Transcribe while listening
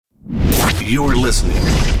You're listening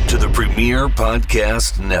to the Premier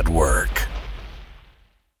Podcast Network.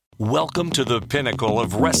 Welcome to the pinnacle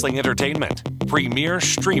of wrestling entertainment, Premier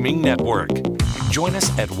Streaming Network. Join us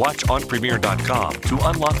at watchonpremier.com to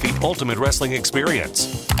unlock the ultimate wrestling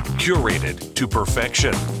experience. Curated to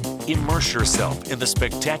perfection. Immerse yourself in the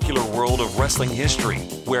spectacular world of wrestling history,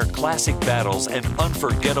 where classic battles and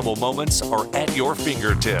unforgettable moments are at your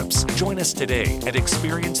fingertips. Join us today and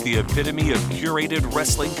experience the epitome of curated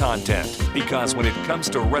wrestling content. Because when it comes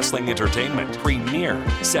to wrestling entertainment, Premier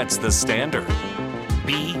sets the standard.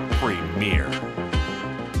 Be Premier.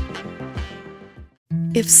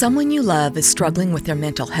 If someone you love is struggling with their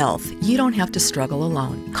mental health, you don't have to struggle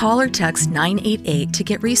alone. Call or text 988 to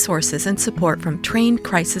get resources and support from trained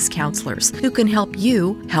crisis counselors who can help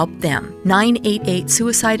you help them. 988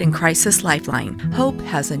 Suicide and Crisis Lifeline. Hope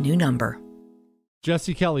has a new number.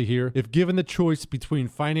 Jesse Kelly here. If given the choice between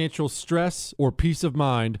financial stress or peace of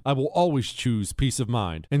mind, I will always choose peace of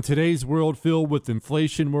mind. In today's world filled with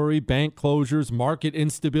inflation worry, bank closures, market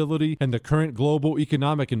instability, and the current global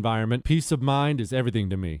economic environment, peace of mind is everything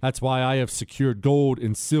to me. That's why I have secured gold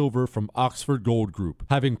and silver from Oxford Gold Group.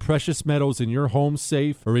 Having precious metals in your home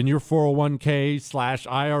safe or in your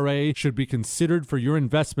 401k/IRA should be considered for your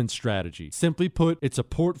investment strategy. Simply put, it's a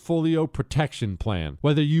portfolio protection plan.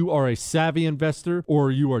 Whether you are a savvy investor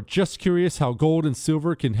or you are just curious how gold and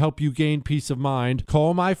silver can help you gain peace of mind,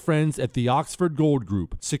 call my friends at the Oxford Gold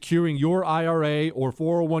Group. Securing your IRA or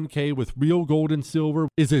 401k with real gold and silver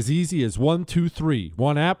is as easy as 1, 2, 3.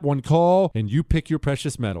 One app, one call, and you pick your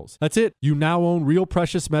precious metals. That's it. You now own real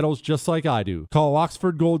precious metals just like I do. Call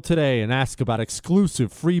Oxford Gold today and ask about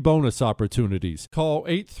exclusive free bonus opportunities. Call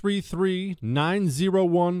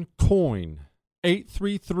 833-901-COIN.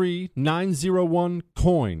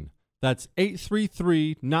 833-901-COIN. That's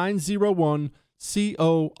 833-901-COIN.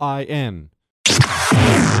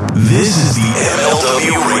 This is the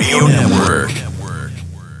MLW Radio Network.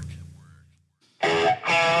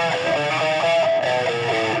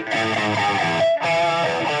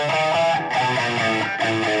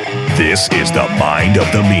 This is the Mind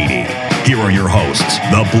of the Meanie. Here are your hosts,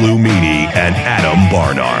 the Blue Meanie and Adam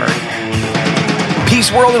Barnard. Peace,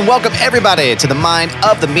 world, and welcome everybody to the Mind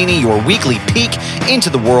of the Meanie, your weekly peek into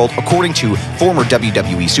the world according to former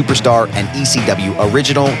WWE superstar and ECW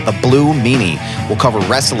original, the Blue Meanie. We'll cover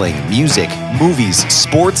wrestling, music, movies,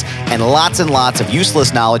 sports, and lots of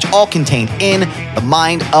useless knowledge, all contained in the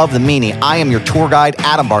Mind of the Meanie. I am your tour guide,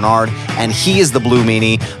 Adam Barnard, and he is the Blue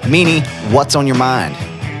Meanie. Meanie, what's on your mind?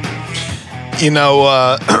 You know,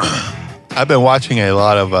 I've been watching a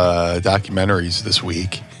lot of documentaries this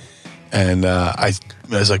week. And I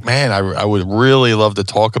was like, man, I would really love to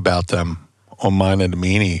talk about them on Mind of the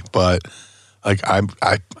Meanie, but like I'm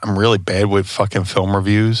really bad with fucking film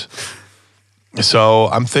reviews. So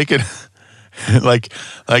I'm thinking, like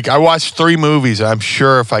I watched 3 movies. I'm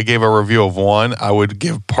sure if I gave a review of one, I would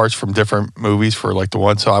give parts from different movies for like the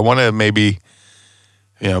one. So I want to maybe,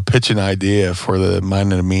 pitch an idea for the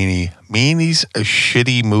Mind of the Meanie. Meanies are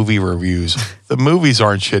shitty movie reviews. The movies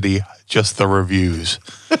aren't shitty, just the reviews.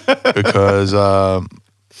 Because, I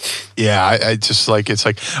just like, it's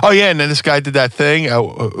like, oh yeah, and then this guy did that thing.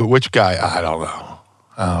 Which guy? I don't know.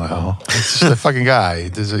 It's just a fucking guy. He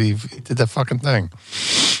did that fucking thing.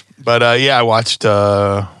 But I watched,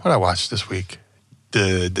 what I watched this week?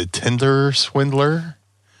 The Tinder Swindler,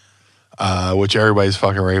 which everybody's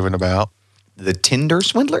fucking raving about. The Tinder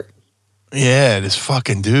Swindler? Yeah, this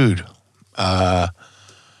fucking dude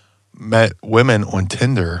met women on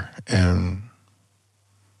Tinder and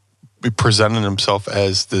presented himself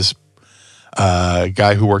as this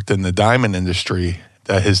guy who worked in the diamond industry,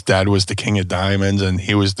 that his dad was the king of diamonds and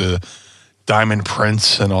he was the diamond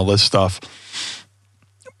prince and all this stuff.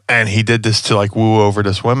 And he did this to like woo over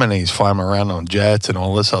this woman, and he's flying around on jets and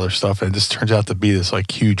all this other stuff. And it just turns out to be this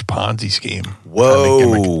like huge Ponzi scheme.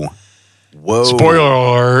 Whoa. Spoiler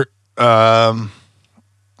alert. I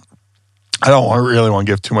don't really want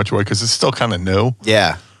to give too much away because it's still kind of new.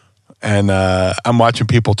 Yeah. And I'm watching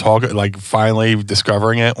people talk, like finally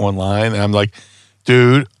discovering it online. And I'm like,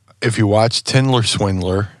 dude, if you watch Tinder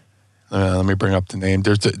Swindler, let me bring up the name.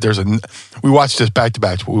 We watched this back to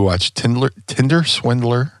back. We watched Tinder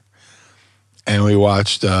Swindler, and we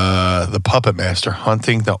watched The Puppet Master,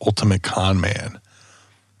 Hunting the Ultimate Con Man.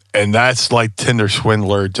 And that's like Tinder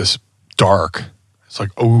Swindler, just dark. It's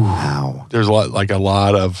like, oh, wow. There's a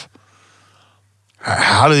lot of,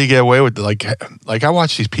 how did he get away with it? Like I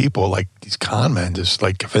watch these people, like these con men, just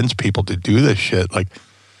like convince people to do this shit. Like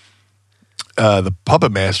the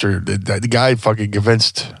Puppet Master, the guy fucking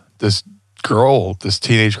convinced this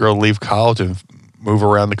teenage girl, to leave college and move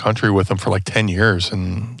around the country with him for like 10 years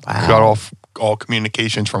and cut all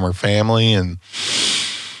communications from her family, and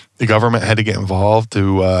the government had to get involved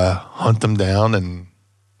to hunt them down and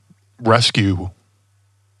rescue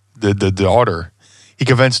the daughter. He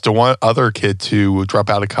convinced the one other kid to drop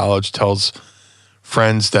out of college, tells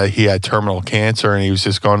friends that he had terminal cancer, and he was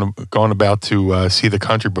just going about to see the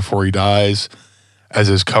country before he dies as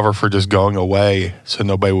his cover for just going away so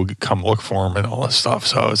nobody would come look for him and all this stuff.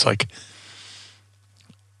 So it's like,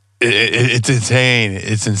 it's insane.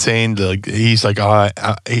 It's insane. He's like,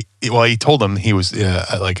 he told him he was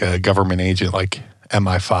like a government agent, like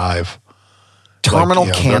MI5. Terminal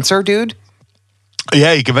cancer, dude?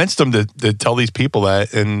 Yeah, he convinced them to tell these people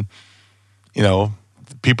that, and,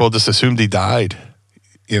 people just assumed he died,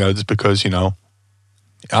 just because,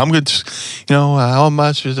 I'm going to, I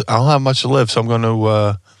don't have much to live, so I'm going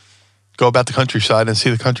to go about the countryside and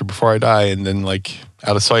see the country before I die. And then, like,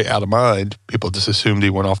 out of sight, out of mind, people just assumed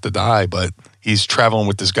he went off to die. But he's traveling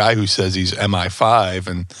with this guy who says he's MI5,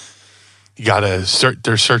 and you got to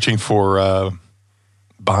they're searching for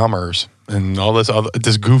bombers and all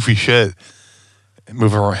this goofy shit,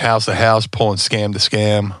 moving from house to house, pulling scam to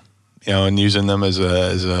scam, and using them as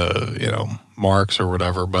a marks or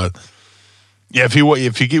whatever. But yeah, if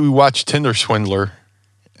you watch Tinder Swindler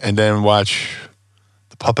and then watch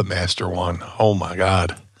the Puppet Master one, oh my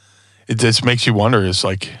God, it just makes you wonder. It's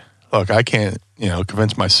like, look, I can't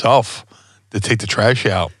convince myself to take the trash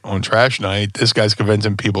out on trash night. This guy's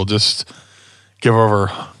convincing people just give over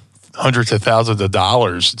hundreds of thousands of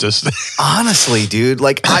dollars. Just honestly, dude,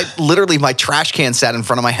 like my trash can sat in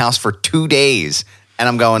front of my house for 2 days, and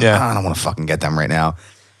I'm going, I don't want to fucking get them right now.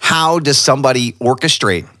 How does somebody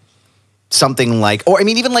orchestrate something like, or I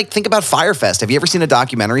mean, even like think about Fyre Fest. Have you ever seen the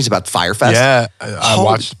documentaries about Fyre Fest? Yeah, I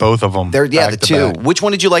watched both of them. The two. Back. Which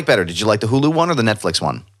one did you like better? Did you like the Hulu one or the Netflix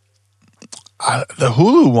one? The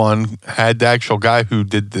Hulu one had the actual guy who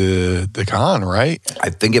did the con, right? I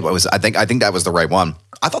think it was. I think that was the right one.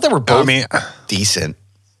 I thought they were both decent.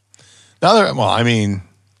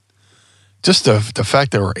 Just the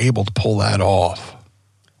fact they were able to pull that off,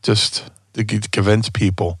 just to convince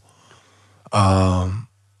people. And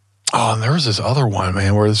there was this other one,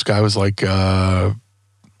 man, where this guy was like, here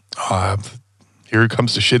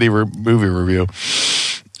comes the shitty movie review.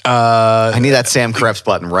 I need that Sam Krebs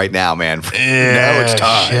button right now, man. Yeah, it's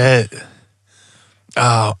time. Shit.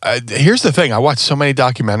 Here's the thing. I watched so many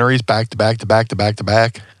documentaries back to back to back to back to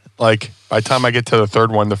back. Like, by the time I get to the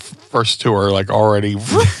third one, the first two are like already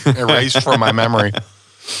erased from my memory.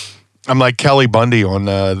 I'm like Kelly Bundy on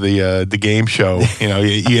the game show.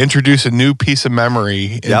 You introduce a new piece of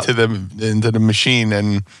memory into the machine,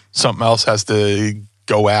 and something else has to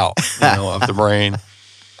go out of the brain.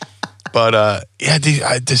 But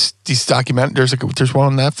these documentaries. There's one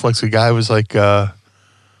on Netflix. A guy was like,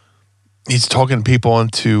 he's talking to people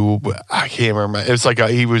into, I can't remember. It was like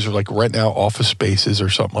he was like renting out office spaces or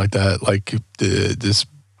something like that. Like this.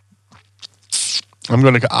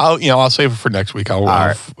 I'll save it for next week.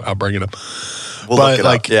 I'll bring it up. We'll look it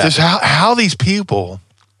up. Just how these people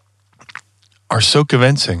are so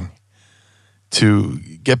convincing to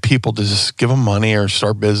get people to just give them money or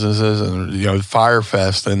start businesses, and Fyre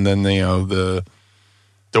Fest, and then the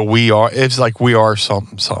We Are. It's like We Are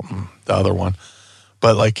something. The other one,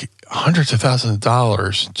 but like hundreds of thousands of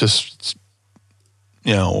dollars. Just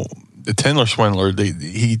the Tinder Swindler.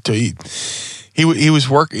 He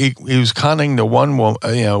was conning the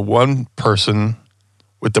one person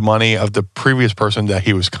with the money of the previous person that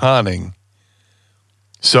he was conning.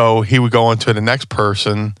 So he would go on to the next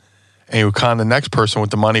person, and he would con the next person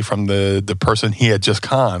with the money from the person he had just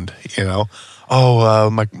conned.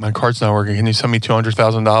 My card's not working. Can you send me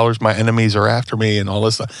 $200,000? My enemies are after me, and all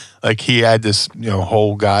this stuff. Like, he had this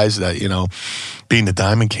whole guys that being the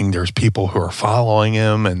Diamond King, there's people who are following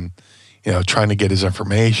him and trying to get his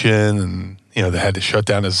information, and they had to shut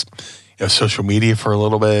down his social media for a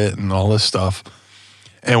little bit and all this stuff.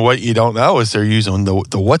 And what you don't know is they're using the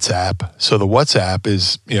WhatsApp. So the WhatsApp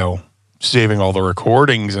is saving all the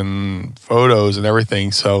recordings and photos and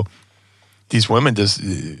everything. So these women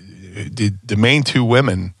the main two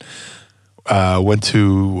women went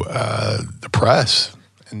to the press,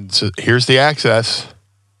 and so here's the access,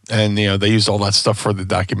 and they used all that stuff for the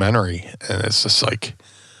documentary, and it's just like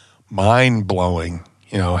mind blowing.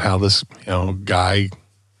 How this guy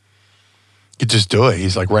could just do it.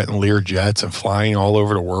 He's like renting Lear jets and flying all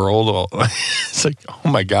over the world. It's like, oh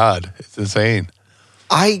my God, it's insane.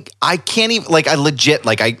 I can't even, I legit,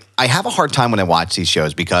 I have a hard time when I watch these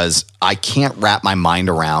shows because I can't wrap my mind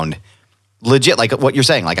around, legit, like what you're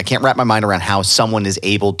saying. I can't wrap my mind around how someone is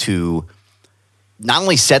able to not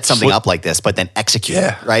only set something up like this, but then execute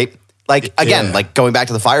it, right? Like, again, Yeah. like going back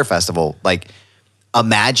to the Fire Festival, like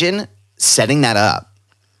imagine setting that up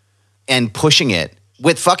and pushing it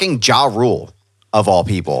with fucking Ja Rule of all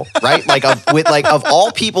people, right? Of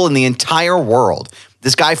all people in the entire world,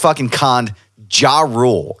 this guy fucking conned Ja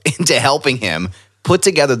Rule into helping him put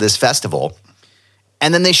together this festival.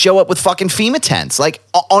 And then they show up with fucking FEMA tents, like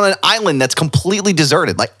on an island that's completely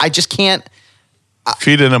deserted. Like, I just can't.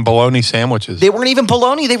 Feeding them bologna sandwiches. They weren't even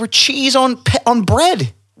bologna. They were cheese on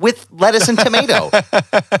bread with lettuce and tomato.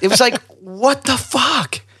 It was like, what the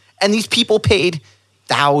fuck? And these people paid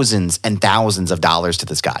thousands and thousands of dollars to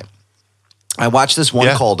this guy. I watched this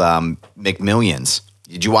one called McMillions.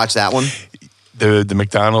 Did you watch that one? The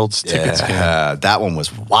McDonald's ticket scam. That one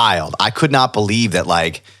was wild. I could not believe that,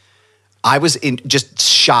 like, I was just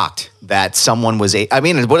shocked that someone was it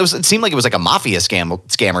seemed like it was like a mafia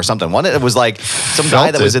scam or something. It was like some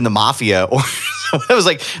guy that was in the mafia or it was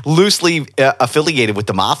like loosely affiliated with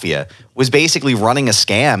the mafia was basically running a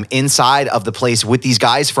scam inside of the place with these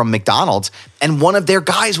guys from McDonald's, and one of their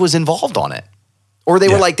guys was involved on it. Or they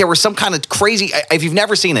were like, there was some kind of crazy, if you've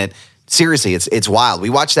never seen it, seriously, it's wild.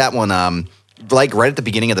 We watched that one like right at the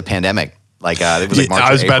beginning of the pandemic. Like it was like March.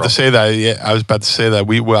 I was about April. to say that. Yeah, I was about to say that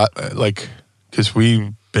we because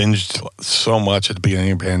we binged so much at the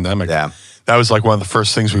beginning of the pandemic. Yeah, that was like one of the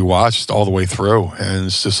first things we watched all the way through, and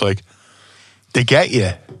it's just like they get you.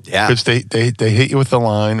 Yeah, because they hit you with the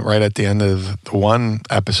line right at the end of the one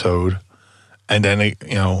episode, and then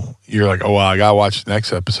you're like, oh well, I gotta watch the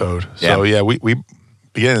next episode. So yeah, we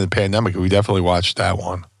beginning of the pandemic, we definitely watched that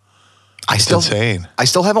one. Insane. I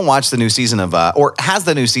still haven't watched the new season of, or has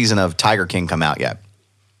the new season of Tiger King come out yet?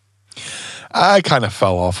 I kind of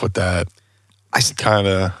fell off with that. I kind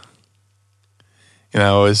of,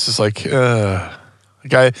 it's just like, the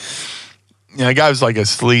guy was like a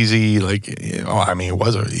sleazy, like,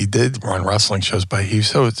 he did run wrestling shows, but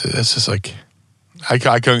it's just like, I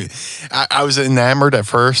couldn't, I was enamored at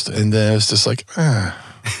first, and then it was just like,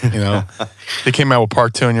 they came out with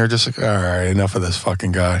part 2, and you're just like, all right, enough of this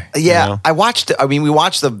fucking guy. Yeah, we watched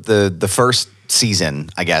the first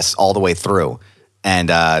season, I guess, all the way through,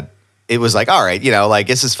 and it was like, all right, like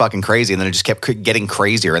this is fucking crazy, and then it just kept getting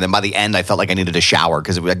crazier, and then by the end, I felt like I needed a shower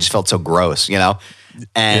because I just felt so gross,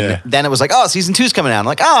 And then it was like, oh, season 2's coming out. I'm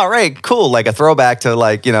like, oh, right, cool, like a throwback to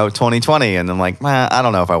 2020, and I'm like, I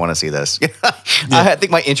don't know if I want to see this. I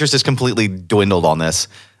think my interest is completely dwindled on this.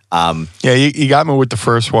 You got me with the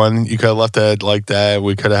first one. You could have left it like that.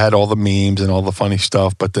 We could have had all the memes and all the funny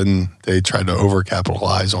stuff, but then they tried to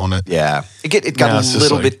overcapitalize on it. Yeah, it got a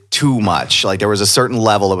little bit too much. Like there was a certain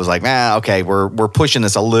level that was like, okay, we're pushing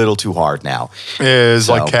this a little too hard now. Yeah, it was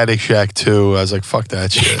like Caddyshack 2. I was like, fuck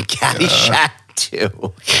that shit. Caddyshack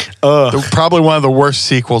 2. Probably one of the worst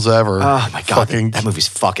sequels ever. Oh my god, that movie's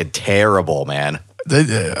fucking terrible, man. Who'd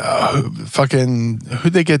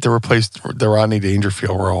they get to replace the Rodney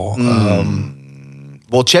Dangerfield role?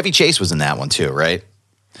 Well, Chevy Chase was in that one too, right?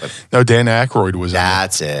 No, Dan Aykroyd was in it.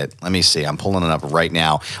 That's it. Let me see. I'm pulling it up right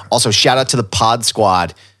now. Also, shout out to the Pod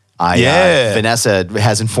Squad. Vanessa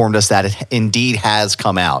has informed us that it indeed has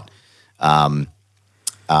come out.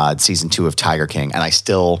 Season 2 of Tiger King, and I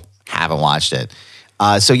still haven't watched it.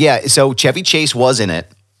 So Chevy Chase was in it,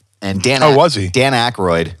 and was he? Dan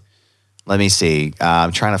Aykroyd. Let me see.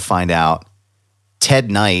 I'm trying to find out.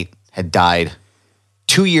 Ted Knight had died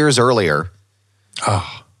 2 years earlier.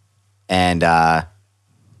 Oh. And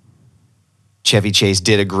Chevy Chase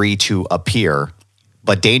did agree to appear,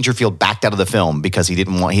 but Dangerfield backed out of the film because he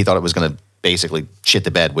thought it was going to basically shit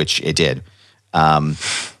the bed, which it did.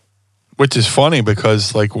 Which is funny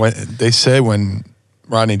because when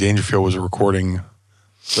Rodney Dangerfield was recording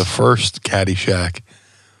the first Caddyshack,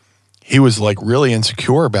 he was like really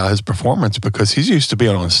insecure about his performance because he's used to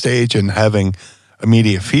being on stage and having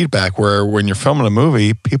immediate feedback, where when you're filming a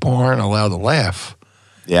movie, people aren't allowed to laugh.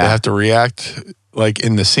 Yeah. They have to react like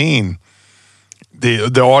in the scene.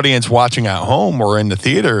 The audience watching at home or in the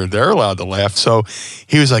theater, they're allowed to laugh. So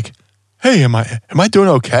he was like, hey, am I doing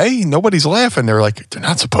okay? Nobody's laughing. They're like, they're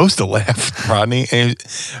not supposed to laugh, Rodney. And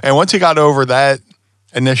once he got over that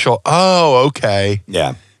initial, oh, okay.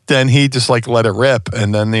 Yeah. Then he just like let it rip,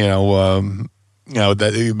 and then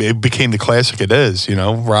that it became the classic it is.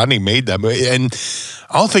 Rodney made that movie, and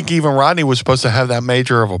I don't think even Rodney was supposed to have that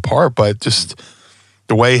major of a part, but just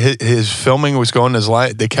the way his filming was going,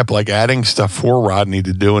 they kept like adding stuff for Rodney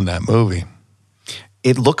to do in that movie.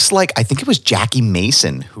 It looks like I think it was Jackie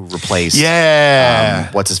Mason who replaced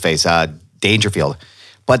what's his face Dangerfield,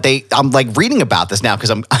 but I'm like reading about this now because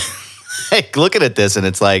I'm like looking at this and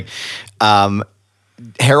it's like.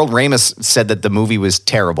 Harold Ramis said that the movie was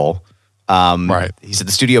terrible. Right. He said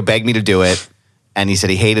the studio begged me to do it, and he said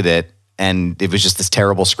he hated it. and it was just this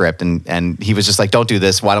terrible script. And he was just like, don't do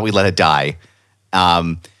this. Why don't we let it die?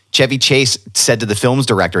 Chevy Chase said to the film's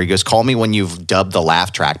director, he goes, call me when you've dubbed the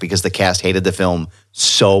laugh track, because the cast hated the film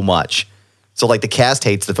so much. So like the cast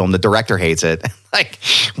hates the film, the director hates it. Like,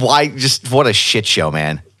 why? Just what a shit show,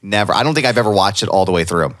 man. Never. I don't think I've ever watched it all the way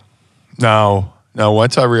through. No.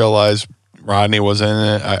 Once I realized Rodney was in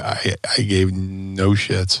it, I gave no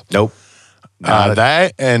shits. Nope.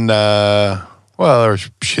 That and there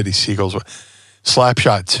was shitty sequels.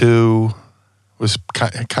 Slapshot 2 was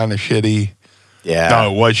kind of shitty. Yeah.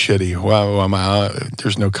 No, it was shitty. Well,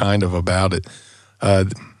 there's no kind of about it.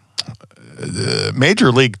 The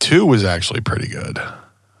Major League 2 was actually pretty good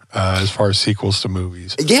as far as sequels to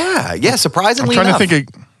movies. Yeah. Surprisingly I'm trying enough. to think.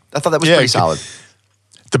 I thought that was pretty solid.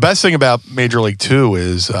 The best thing about Major League 2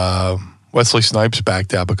 is Wesley Snipes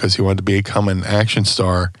backed out because he wanted to become an action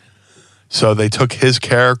star. So they took his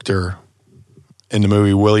character in the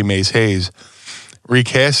movie, Willie Mays Hayes,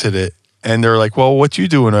 recasted it, and they're like, well, what you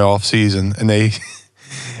do in the off season? And they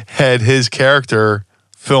had his character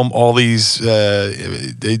film all these,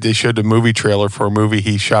 they showed the movie trailer for a movie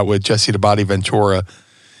he shot with Jesse the Body Ventura,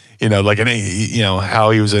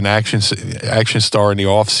 how he was an action star in the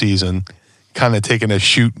off season, kind of taking a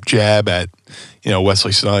shoot jab at,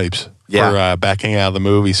 Wesley Snipes for backing out of the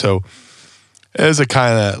movie. So it was a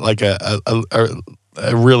kind of like a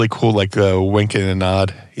really cool, like a wink and a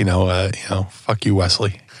nod, fuck you,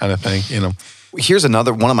 Wesley kind of thing, Here's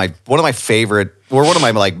another one of my favorite, or one of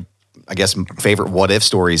my favorite what if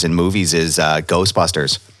stories in movies is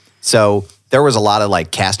Ghostbusters. So there was a lot of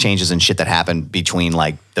like cast changes and shit that happened between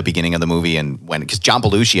like the beginning of the movie and because John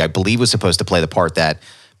Belushi, I believe, was supposed to play the part that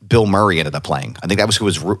Bill Murray ended up playing. I think that was who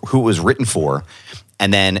it was written for.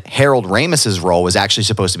 And then Harold Ramis's role was actually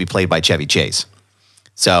supposed to be played by Chevy Chase.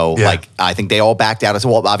 So I think they all backed out.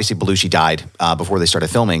 Well, obviously Belushi died before they started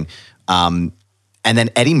filming. And then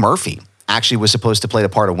Eddie Murphy actually was supposed to play the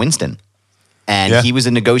part of Winston. And he was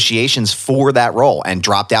in negotiations for that role and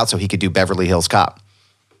dropped out so he could do Beverly Hills Cop.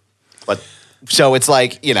 But so it's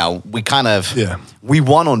like, we kind of, we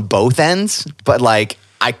won on both ends, but like,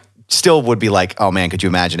 I still would be like, oh man, could you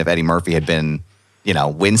imagine if Eddie Murphy had been,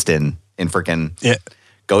 Winston in freaking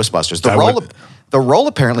Ghostbusters? The role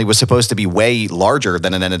apparently was supposed to be way larger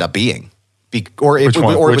than it ended up being. It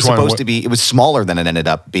was smaller than it ended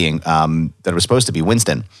up being, that it was supposed to be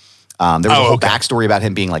Winston. There was a whole backstory about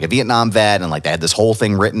him being like a Vietnam vet, and like they had this whole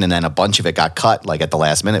thing written, and then a bunch of it got cut like at the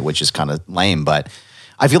last minute, which is kind of lame. But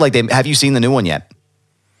I feel like have you seen the new one yet?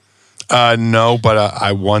 No, but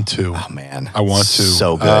I want to. Oh man, I want to.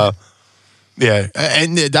 So good.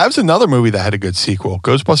 And that was another movie that had a good sequel.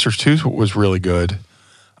 Ghostbusters 2 was really good.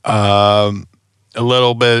 A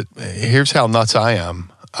little bit. Here's how nuts I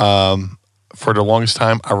am. For the longest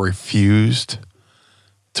time, I refused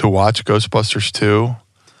to watch Ghostbusters 2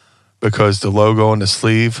 because the logo on the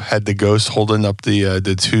sleeve had the ghost holding up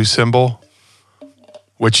the 2 symbol,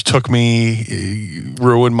 which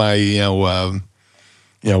ruined my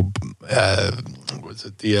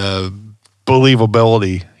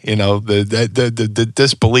believability, the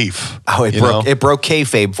disbelief. Oh, it broke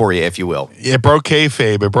kayfabe for you, if you will. It broke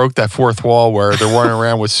kayfabe. It broke that fourth wall where they're running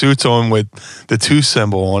around with suits on with the 2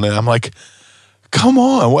 symbol on it. I'm like, come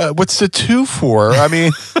on, what's the 2 for? I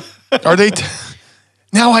mean, are they?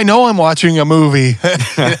 Now I know I'm watching a movie.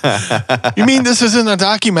 You mean this isn't a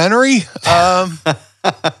documentary?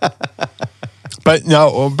 But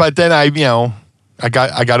no. But then I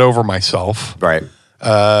got over myself. Right.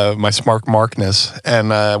 My smart markness, and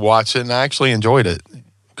watched it, and I actually enjoyed it.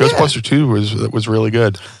 Ghostbusters 2 was really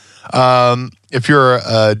good. If you're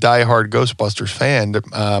a diehard Ghostbusters fan,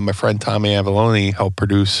 my friend Tommy Avalone helped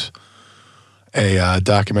produce a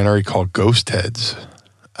documentary called Ghost Heads,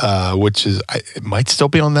 which it might still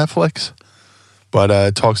be on Netflix, but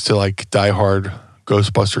it talks to like diehard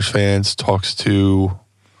Ghostbusters fans, talks to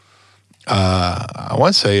I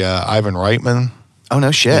want to say Ivan Reitman. Oh,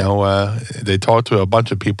 no shit. They talked to a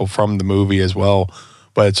bunch of people from the movie as well,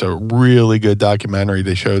 but it's a really good documentary.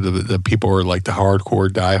 They show the people who are like the hardcore,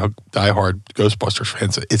 diehard Ghostbusters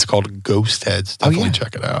fans. It's called Ghost Heads. Definitely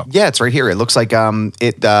check it out. Yeah, it's right here. It looks like Dan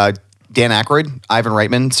Aykroyd, Ivan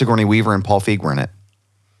Reitman, Sigourney Weaver, and Paul Feig were in it.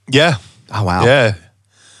 Yeah. Oh, wow. Yeah.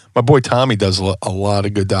 My boy Tommy does a lot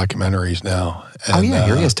of good documentaries now. And,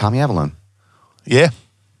 here he is, Tommy Avalone. Yeah.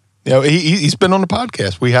 He's been on the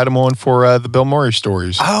podcast. We had him on for the Bill Murray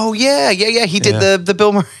stories. Oh, yeah. He did the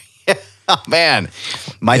Bill Murray. Oh, man.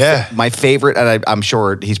 My favorite, and I'm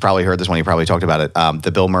sure he's probably heard this one. He probably talked about it.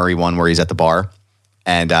 The Bill Murray one where he's at the bar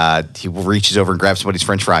and he reaches over and grabs somebody's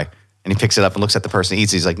French fry and he picks it up and looks at the person and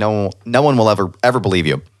eats it. He's like, no one will ever believe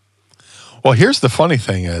you. Well, here's the funny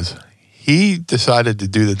thing is he decided to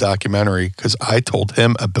do the documentary because I told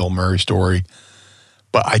him a Bill Murray story,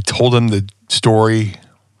 but I told him the story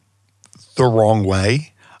the wrong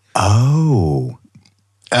way. Oh.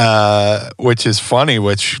 Which is funny,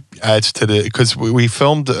 which adds to the, because we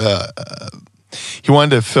filmed, he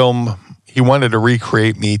wanted to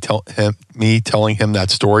recreate me telling him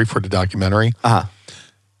that story for the documentary.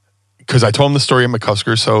 Because I told him the story at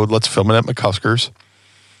McCuskers, so let's film it at McCuskers.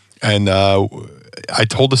 And I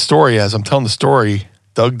told the story. As I'm telling the story,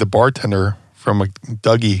 Doug, the bartender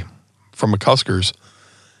Dougie from McCuskers,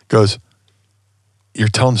 goes, "You're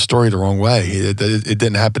telling the story the wrong way. It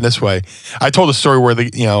didn't happen this way." I told a story where the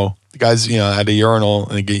guy's at a urinal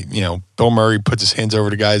and Bill Murray puts his hands over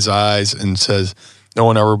the guy's eyes and says, "No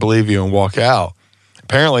one ever believe you," and walk out.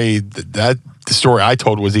 Apparently, the story I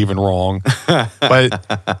told was even wrong, but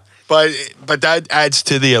that adds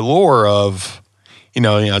to the allure of,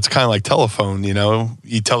 it's kind of like telephone.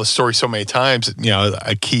 You tell the story so many times,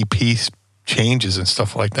 a key piece changes and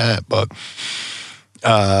stuff like that. But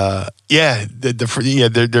there's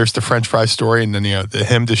the French fry story, and then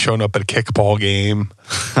him just showing up at a kickball game,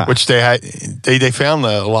 which they found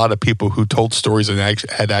a lot of people who told stories and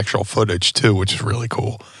had actual footage too, which is really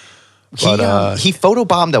cool. But he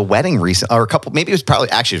photobombed a wedding recently, or a couple. Maybe it was probably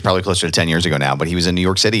closer to 10 years ago now. But he was in New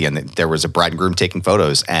York City, and there was a bride and groom taking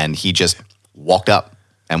photos, and he just walked up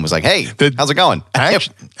and was like, "Hey, how's it going?"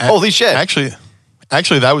 Holy shit! Actually,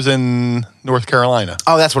 that was in North Carolina.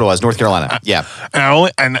 Oh, that's what it was, North Carolina. Yeah, and I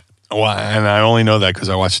only know that because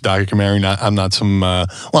I watched the documentary. I'm not some.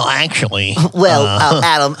 Actually.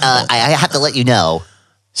 Adam, I have to let you know.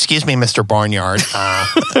 Excuse me, Mr. Barnyard.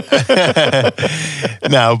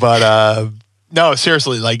 No,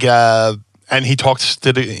 seriously, and he talked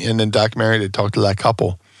in the documentary. They talked to that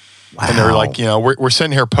couple, and they were like, we're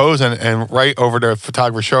sitting here posing, and right over the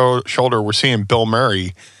photographer's shoulder, we're seeing Bill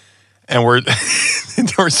Murray, and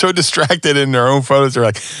they were so distracted in their own photos. They're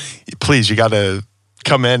like, "Please, you got to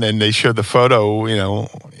come in," and they showed the photo.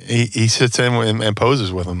 He sits in and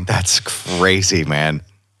poses with them. That's crazy, man.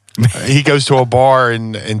 He goes to a bar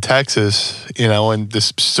in Texas, and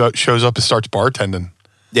just shows up and starts bartending.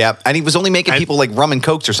 Yeah, and he was only making people like rum and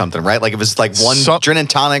cokes or something, right? Like it was like one gin and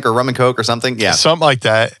tonic or rum and coke or something. Yeah, something like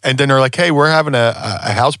that. And then they're like, "Hey, we're having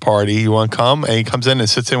a house party. You want to come?" And he comes in and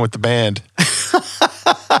sits in with the band.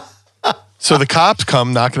 So the cops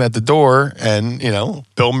come knocking at the door, and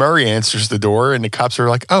Bill Murray answers the door, and the cops are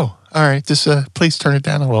like, "Oh, all right, just please turn it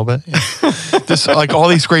down a little bit." Just like all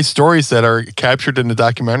these great stories that are captured in the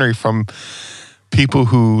documentary from people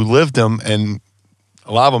who lived them, and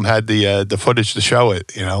a lot of them had the footage to show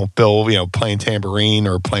it. Bill, playing tambourine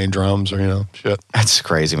or playing drums or shit. That's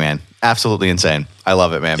crazy, man. Absolutely insane. I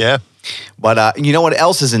love it, man. Yeah. But you know what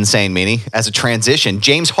else is insane, Meanie? As a transition,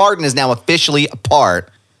 James Harden is now officially a part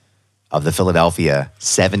of the Philadelphia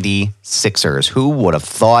 76ers. Who would have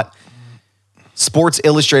thought? Sports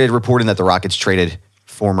Illustrated reporting that the Rockets traded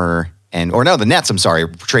the Nets,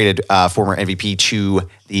 traded former MVP to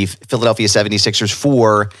the Philadelphia 76ers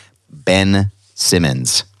for Ben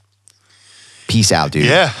Simmons. Peace out, dude.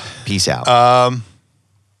 Yeah. Peace out.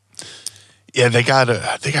 Yeah, they got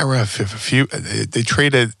rid of a few. They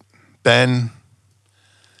traded Ben.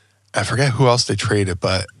 I forget who else they traded,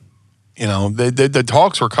 but the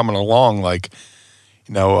talks were coming along. Like,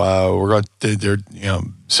 we're going.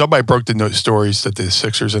 Somebody broke the stories that the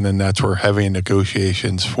Sixers and the Nets were heavy in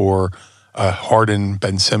negotiations for a Harden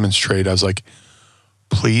Ben Simmons trade. I was like,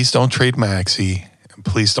 please don't trade Maxey and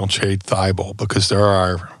please don't trade Thibault, because there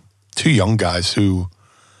are two young guys who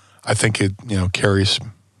I think it carries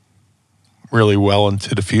really well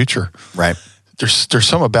into the future. Right. There's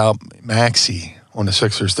some about Maxey on the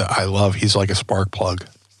Sixers that I love. He's like a spark plug.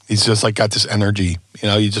 He's just like got this energy.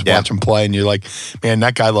 You just watch him play and you're like, man,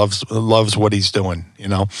 that guy loves what he's doing.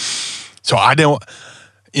 So I don't.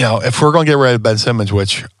 If we're gonna get rid of Ben Simmons,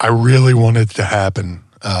 which I really wanted to happen,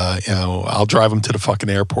 I'll drive him to the fucking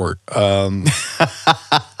airport. I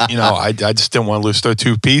just didn't want to lose those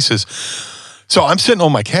two pieces. So I'm sitting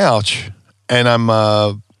on my couch and I'm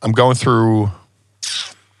going through.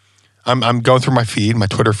 I'm going through my feed, my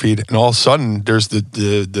Twitter feed, and all of a sudden there's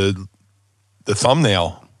the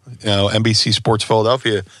thumbnail. NBC Sports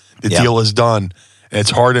Philadelphia. The deal is done. And it's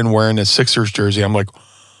Harden wearing a Sixers jersey. I'm like,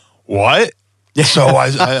 what? So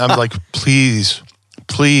I'm like, please,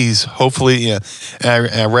 hopefully. And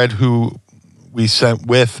I read who we sent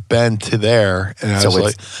with Ben to there. And I was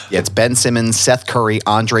like, it's Ben Simmons, Seth Curry,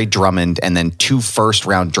 Andre Drummond, and then 2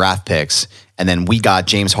 first-round draft picks. And then we got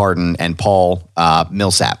James Harden and Paul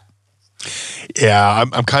Millsap. Yeah,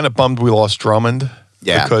 I'm kind of bummed we lost Drummond.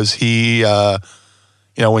 Yeah. Because he,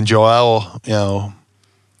 when Joel,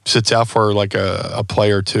 sits out for like a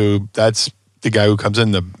play or two. That's the guy who comes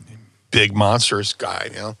in, the big monstrous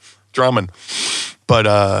guy, Drummond.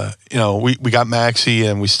 But, we got Maxey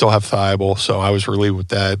and we still have Thibault, so I was relieved with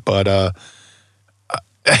that. But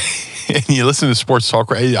and you listen to sports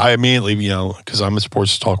talk, I immediately, because I'm a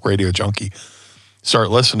sports talk radio junkie,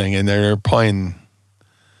 start listening, and they're playing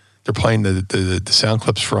the sound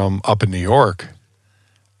clips from up in New York,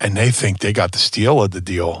 and they think they got the steal of the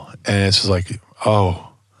deal. And it's just like,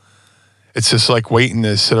 it's just like waiting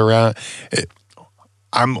to sit around.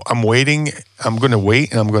 I'm waiting. I'm going to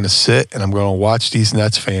wait, and I'm going to sit, and I'm going to watch these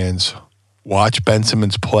Nets fans watch Ben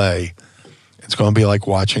Simmons play. It's going to be like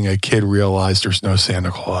watching a kid realize there's no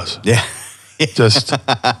Santa Claus. Yeah. Just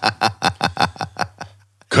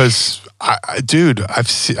because, dude,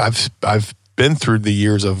 I've been through the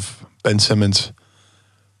years of Ben Simmons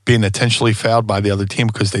being intentionally fouled by the other team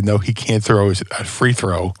because they know he can't throw a free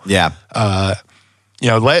throw. Yeah. The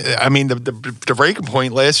breaking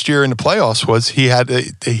point last year in the playoffs was he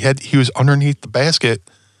was underneath the basket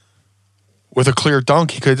with a clear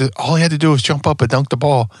dunk. All he had to do was jump up and dunk the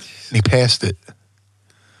ball, and he passed it.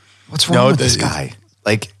 What's wrong with this guy?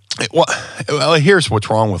 Well, here's what's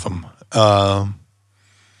wrong with him. And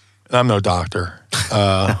I'm no doctor.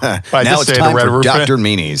 Now it's time for Dr.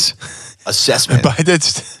 Meany's assessment. But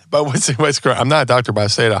what's great? I'm not a doctor, but I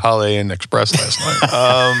stayed at Holiday Inn Express last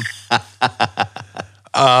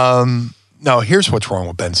night. No, here's what's wrong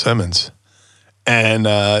with Ben Simmons. And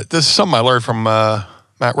this is something I learned from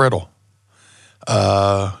Matt Riddle.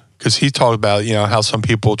 Because he talked about, how some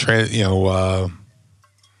people transfer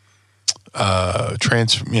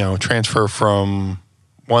from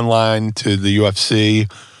one line to the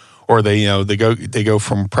UFC, or they go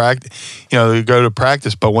from practice, they go to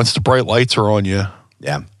practice, but once the bright lights are on you,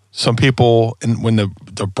 some people, and when the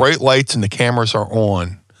bright lights and the cameras are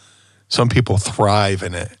on, some people thrive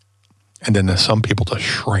in it, and then there's some people just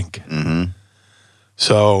shrink. Mm-hmm.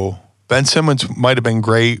 So Ben Simmons might have been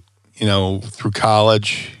great, through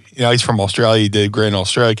college. He's from Australia. He did great in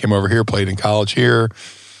Australia. Came over here, played in college here.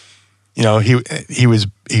 He was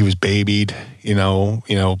babied.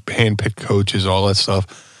 Handpicked coaches, all that stuff.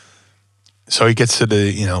 So he gets to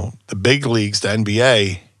the big leagues, the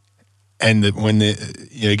NBA, and when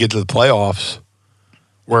you get to the playoffs,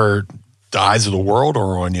 where the eyes of the world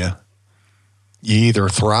are on you, you either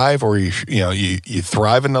thrive or you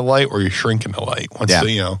thrive in the light, or you shrink in the light. Or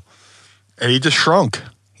you just shrunk.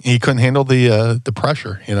 He couldn't handle the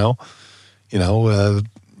pressure, and the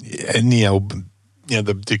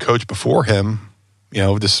coach before him,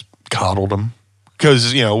 just coddled him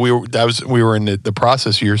because we were in the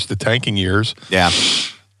process years, the tanking years. Yeah.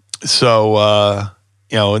 So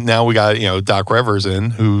now we got Doc Rivers in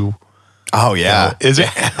who. Oh yeah.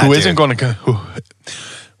 Isn't going to go.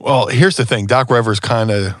 Well, here's the thing. Doc Rivers kind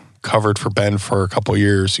of covered for Ben for a couple of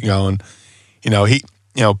years, and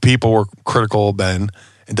people were critical of Ben.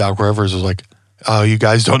 And Doc Rivers was like, "Oh, you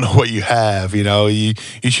guys don't know what you have. You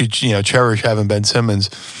should cherish having Ben Simmons."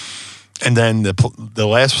 And then the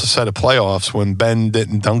last set of playoffs, when Ben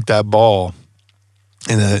didn't dunk that ball,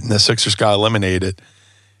 and the Sixers got eliminated,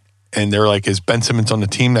 and they're like, "Is Ben Simmons on the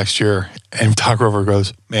team next year?" And Doc Rivers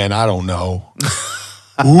goes, "Man, I don't know."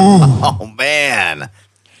 Oh man!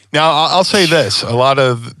 Now I'll say this: a lot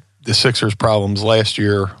of the Sixers' problems last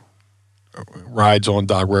year rides on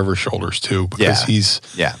Doc Rivers' shoulders too, because he's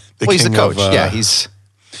the coach.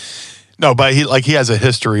 But he has a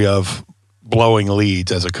history of blowing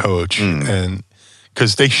leads as a coach, and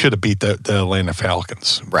because they should have beat the Atlanta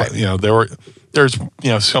Falcons, right? But, there's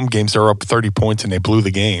some games they're up 30 points and they blew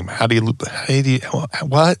the game. How do you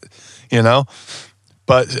what?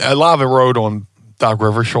 But a lot of it rode on Doc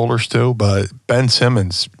Rivers' shoulders too. But Ben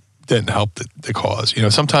Simmons didn't help the cause.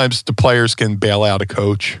 Sometimes the players can bail out a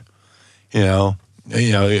coach.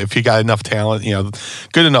 If you got enough talent,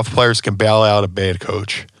 good enough players can bail out a bad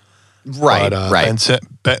coach. Right, but, right.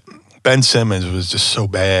 Ben Simmons was just so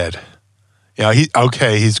bad.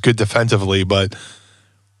 He's good defensively, but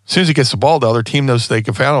as soon as he gets the ball, the other team knows they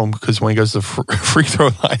can foul him because when he goes to the free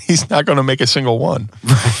throw line, he's not going to make a single one.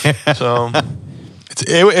 So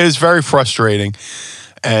it is very frustrating.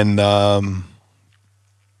 And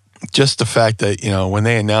just the fact that, when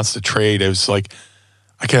they announced the trade, it was like,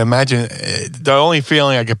 I can imagine the only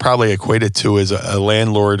feeling I could probably equate it to is a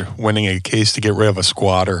landlord winning a case to get rid of a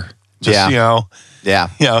squatter. Just,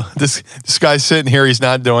 this guy's sitting here. He's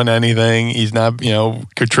not doing anything. He's not,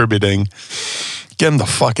 contributing. Get him the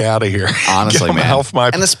fuck out of here. Honestly, man.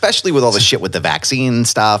 And especially with all the shit with the vaccine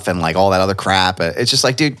stuff and like all that other crap. It's just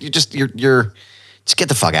like, dude, just get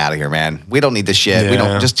the fuck out of here, man. We don't need this shit. Yeah. We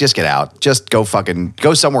don't just get out. Just go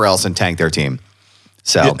somewhere else and tank their team.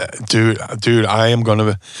 So, dude, I am going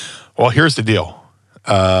to. Well, here's the deal.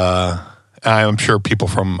 I'm sure people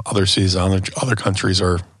from other cities, other countries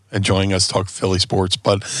are enjoying us talk Philly sports.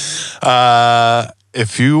 But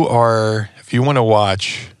if you want to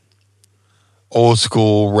watch old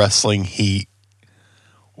school wrestling heat,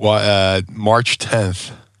 March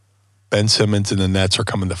 10th, Ben Simmons and the Nets are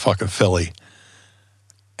coming to fucking Philly.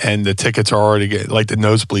 And the tickets are already the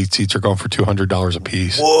nosebleed seats are going for $200 a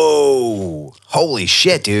piece. Whoa. Holy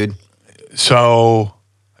shit, dude. So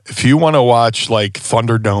if you want to watch like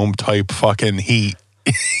Thunderdome type fucking heat,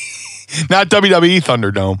 not WWE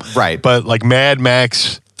Thunderdome, right? But like Mad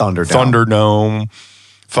Max Thunderdome,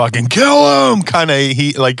 fucking kill him kind of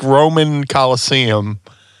heat, like Roman Coliseum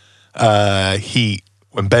heat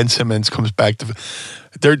when Ben Simmons comes back to.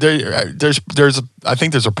 I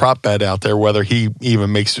think there's a prop bet out there whether he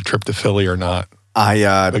even makes the trip to Philly or not.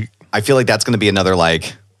 I feel like that's going to be another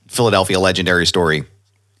like Philadelphia legendary story.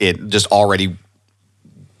 It just already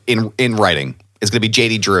in writing. It's going to be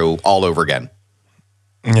JD Drew all over again.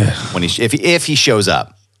 Yeah. When if he shows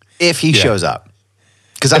up, shows up,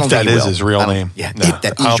 because I don't think that is his real name. Yeah, no, if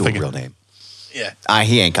that is your real name. Yeah,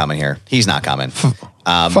 he ain't coming here. He's not coming.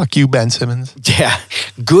 Fuck you, Ben Simmons. Yeah,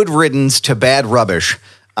 good riddance to bad rubbish.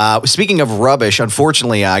 Speaking of rubbish,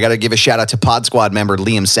 unfortunately, I got to give a shout out to Pod Squad member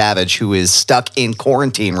Liam Savage, who is stuck in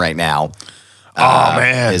quarantine right now. Oh,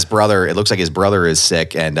 man. It looks like his brother is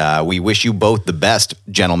sick, and we wish you both the best,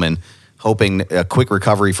 gentlemen, hoping a quick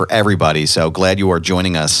recovery for everybody. So glad you are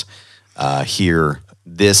joining us here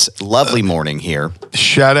this lovely morning here.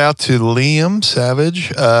 Shout out to Liam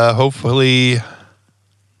Savage. Hopefully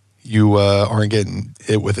you aren't getting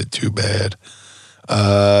hit with it too bad.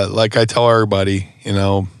 Like I tell everybody,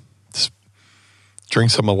 just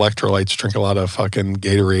drink some electrolytes, drink a lot of fucking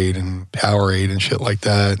Gatorade and Powerade and shit like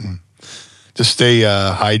that, and just stay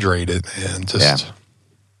hydrated and just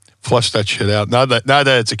flush that shit out. Not that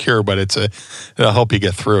it's a cure, but it'll help you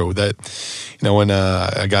get through that. When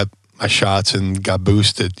I got my shots and got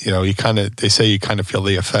boosted, they say you kind of feel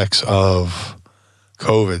the effects of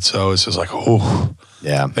COVID. So it's just like, oh,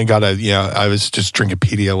 yeah. Thank God I was just drinking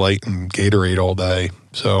Pedialyte and Gatorade all day.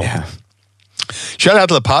 So shout out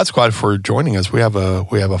to the Pod Squad for joining us. We have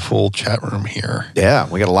a full chat room here. Yeah,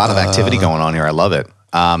 we got a lot of activity going on here. I love it.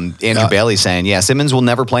 Andrew Bailey saying, Simmons will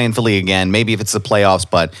never play in Philly again. Maybe if it's the playoffs,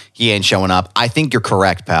 but he ain't showing up. I think you're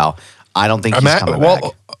correct, pal. I don't think he's coming back.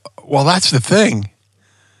 Well, that's the thing.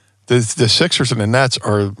 The Sixers and the Nets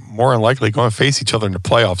are more than likely going to face each other in the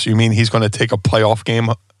playoffs. You mean he's going to take a playoff game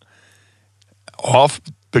off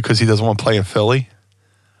because he doesn't want to play in Philly?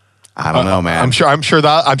 I don't know, man. I'm sure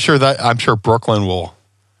Brooklyn will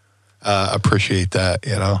appreciate that,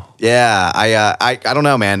 Yeah, I don't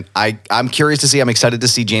know, man. I'm curious to see. I'm excited to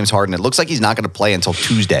see James Harden. It looks like he's not going to play until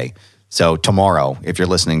Tuesday. So tomorrow, if you're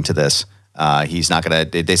listening to this, he's not going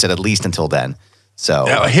to. They said at least until then. So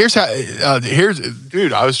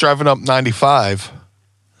dude, I was driving up 95.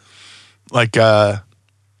 I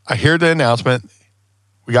hear the announcement.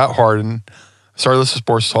 We got Harden. Started listening to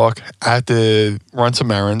Sports Talk. I had to run some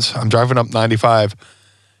errands. I'm driving up 95.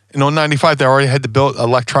 And on 95, they already had the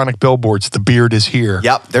electronic billboards. The beard is here.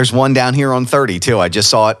 Yep. There's one down here on 30, too. I just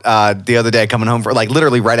saw it the other day coming home for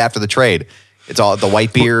literally right after the trade. It's all the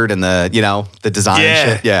white beard and the design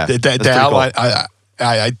and shit. Yeah. The outline. Cool.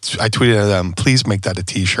 I tweeted at them, please make that a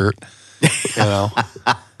T-shirt.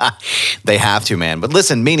 They have to, man. But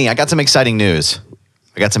listen, Meanie, I got some exciting news.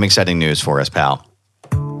 For us, pal.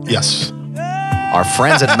 Yes. Our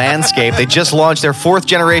friends at Manscaped, they just launched their 4th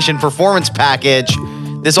generation performance package.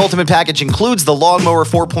 This ultimate package includes the Lawnmower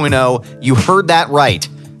 4.0. You heard that right.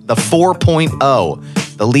 The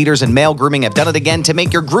 4.0. The leaders in male grooming have done it again to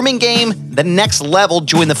make your grooming game the next level.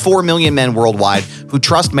 Join the 4 million men worldwide who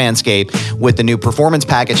trust Manscaped with the new Performance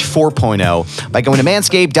Package 4.0 by going to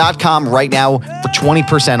manscaped.com right now for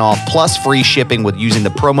 20% off plus free shipping with using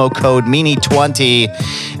the promo code Meanie20.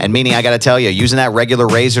 And Meanie, I got to tell you, using that regular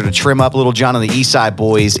razor to trim up Little John and the East Side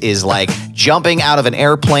Boys is like jumping out of an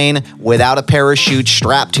airplane without a parachute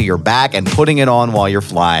strapped to your back and putting it on while you're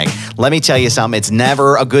flying. Let me tell you something. It's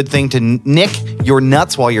never a good thing to nick your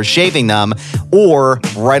nuts while you're shaving them or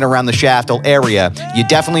right around the shaft area. You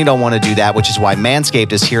definitely don't want to do that, which is why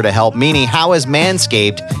Manscaped is here to help. Meaning, how has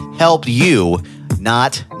Manscaped helped you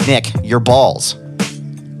not nick your balls?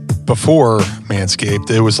 Before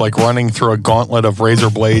Manscaped, it was like running through a gauntlet of razor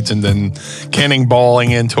blades and then cannonballing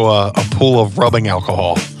into a pool of rubbing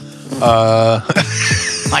alcohol.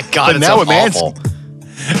 My God, it's so awful.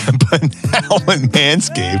 But now with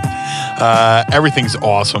Manscaped, everything's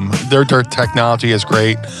awesome. Their technology is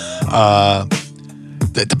great.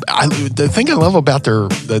 the thing I love about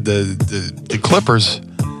the clippers,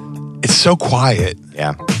 it's so quiet.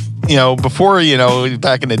 Yeah. Before,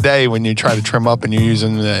 back in the day when you try to trim up and you're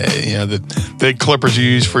using the clippers you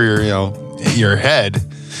use for your head,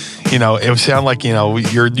 it would sound like,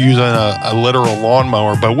 you're using a literal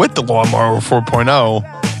lawnmower. But with the lawnmower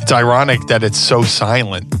 4.0, it's ironic that it's so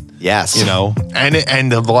silent. Yes.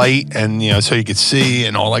 And the light and, so you could see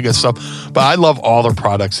and all that good stuff. But I love all their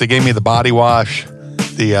products. They gave me the body wash,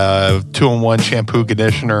 the 2-in-1 shampoo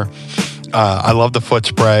conditioner. I love the foot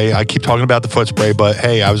spray. I keep talking about the foot spray, but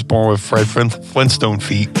hey, I was born with Fred Flintstone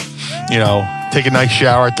feet. Take a nice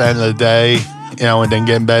shower at the end of the day, and then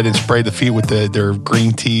get in bed and spray the feet with their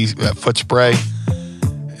green tea foot spray.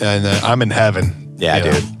 And I'm in heaven. Yeah,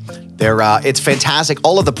 dude. It's fantastic.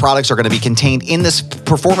 All of the products are going to be contained in this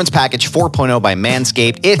Performance Package 4.0 by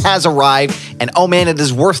Manscaped. It has arrived, and oh man, it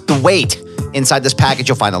is worth the wait. Inside this package,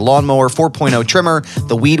 you'll find the Lawnmower 4.0 trimmer,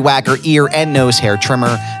 the Weed Whacker ear and nose hair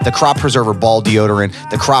trimmer, the Crop Preserver ball deodorant,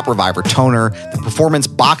 the Crop Reviver toner, the Performance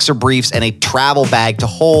boxer briefs, and a travel bag to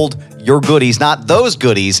hold your goodies, not those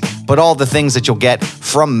goodies, but all the things that you'll get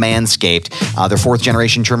from Manscaped. Their 4th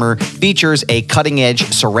generation trimmer features a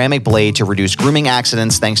cutting-edge ceramic blade to reduce grooming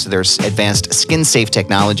accidents thanks to their advanced skin-safe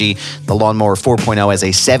technology. The Lawnmower 4.0 has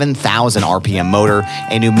a 7,000 RPM motor,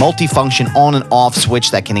 a new multifunction on and off switch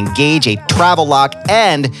that can engage a travel lock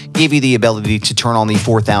and give you the ability to turn on the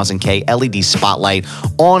 4000K LED spotlight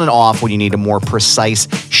on and off when you need a more precise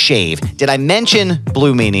shave. Did I mention,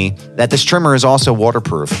 Blue Meanie, that this trimmer is also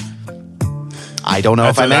waterproof? I don't know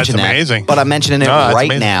if I mentioned that, amazing. But I'm mentioning it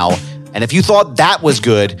right now. And if you thought that was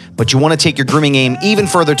good, but you want to take your grooming game even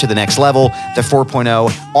further to the next level, the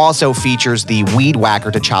 4.0 also features the Weed Whacker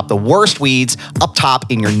to chop the worst weeds up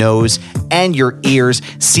top in your nose and your ears.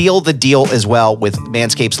 Seal the deal as well with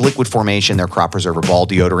Manscaped's Liquid Formation, their Crop Preserver ball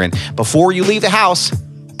deodorant, before you leave the house,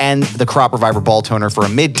 and the Crop Reviver ball toner for a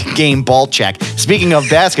mid-game ball check. Speaking of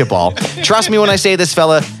basketball, trust me when I say this,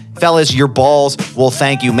 fellas, your balls will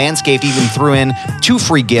thank you. Manscaped even threw in 2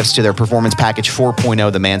 free gifts to their Performance Package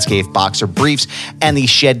 4.0, the Manscaped Boxer Briefs and the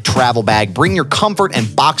Shed Travel Bag. Bring your comfort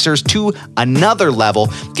and boxers to another level.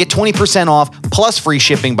 Get 20% off plus free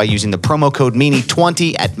shipping by using the promo code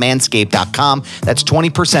MEANIE20 at manscaped.com. That's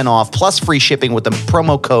 20% off plus free shipping with the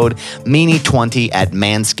promo code MEANIE20 at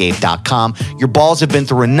manscaped.com. Your balls have been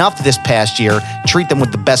through enough this past year. Treat them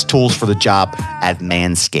with the best tools for the job at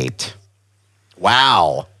Manscaped.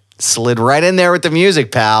 Wow. Slid right in there with the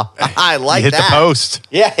music, pal. I like that. Hit the post.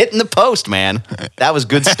 Yeah, hitting the post, man. That was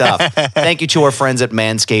good stuff. Thank you to our friends at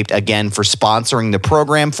Manscaped again for sponsoring the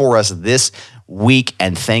program for us this week.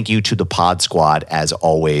 And thank you to the Pod Squad, as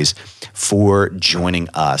always, for joining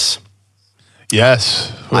us.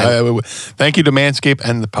 Yes. Thank you to Manscaped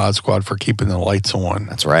and the Pod Squad for keeping the lights on.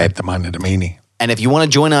 That's right. At the Mind of the Meanie. And if you want to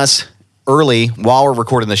join us early while we're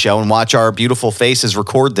recording the show and watch our beautiful faces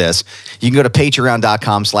record this, you can go to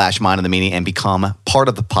patreon.com/mindofthemeanie and become part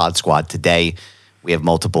of the Pod Squad today. We have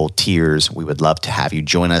multiple tiers. We would love to have you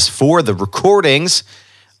join us for the recordings.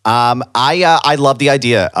 I love the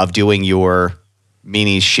idea of doing your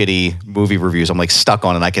Meanie's shitty movie reviews. I'm like stuck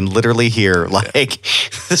on it. I can literally hear like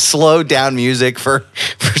the slow down music for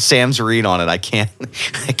Sam's read on it. I can't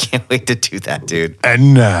wait to do that, dude.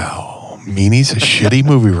 And now, Meanie's shitty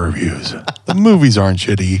movie reviews. The movies aren't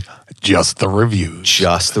shitty, just the reviews.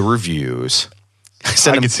 Just the reviews.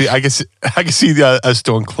 I can see us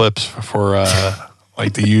doing clips for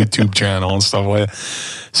like the YouTube channel and stuff like that.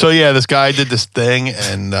 So yeah, this guy did this thing,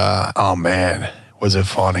 and oh man, was it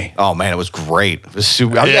funny? Oh man, it was great. It was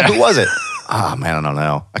super. Yeah, who was it? Oh man, I don't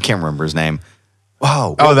know. I can't remember his name.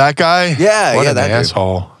 Whoa. Oh, that guy? Yeah, what yeah, an that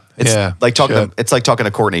asshole. It's like talking. It's like talking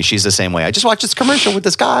to Courtney. She's the same way. I just watched this commercial with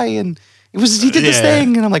this guy, and he did this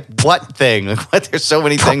thing, and I'm like, what thing? Like, what? There's so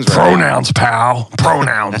many things. Pronouns, pal.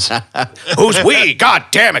 Pronouns. Who's we? God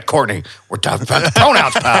damn it, Courtney. We're talking about the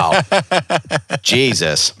pronouns, pal.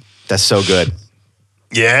 Jesus, that's so good.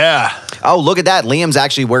 Yeah. Oh, look at that. Liam's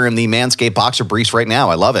actually wearing the Manscaped boxer briefs right now.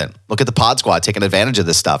 I love it. Look at the Pod Squad taking advantage of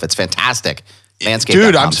this stuff. It's fantastic.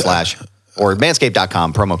 Manscaped.com/ or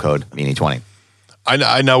manscaped.com, promo code MEANIE20.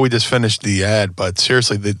 I know we just finished the ad, but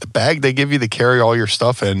seriously, the bag they give you to carry all your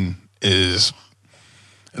stuff in it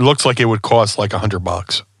looks like it would cost like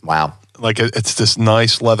 $100. Wow. Like it's this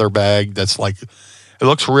nice leather bag that's like, it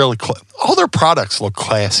looks really, all their products look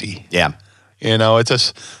classy. Yeah. You know, it's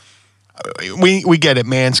just, we get it,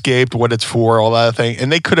 Manscaped, what it's for, all that thing.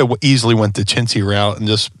 And they could have easily went the chintzy route and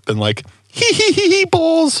just been like, hee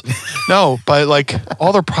balls. No, but like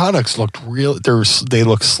all their products looked real. They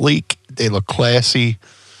look sleek. They look classy.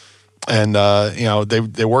 And, you know,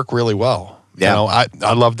 they work really well. Yeah. You know,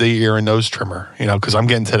 I love the ear and nose trimmer, you know, because I'm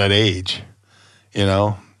getting to that age, you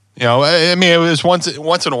know. I mean, it was once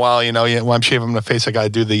in a while, you know, when I'm shaving my face, I got to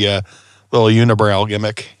do the little unibrow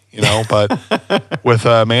gimmick, you know. But with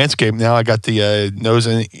Manscaped now, I got the nose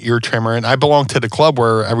and ear trimmer, and I belong to the club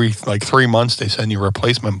where every like 3 months they send you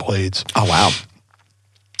replacement blades. Oh, wow.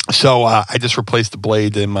 So I just replaced the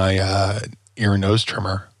blade in my ear and nose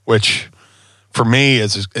trimmer, which for me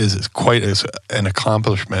is quite an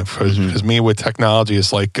accomplishment. Because me with technology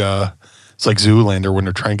is like it's like Zoolander when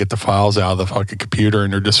they're trying to get the files out of the fucking computer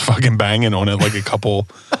and they're just fucking banging on it like a couple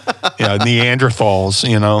Neanderthals,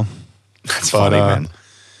 you know. That's funny, man.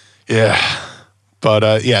 Yeah,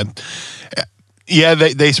 but yeah,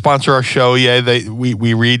 they sponsor our show. Yeah,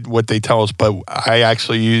 we read what they tell us, but I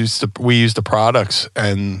actually we use the products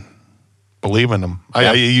and believe in them.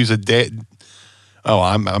 I use a day. Oh,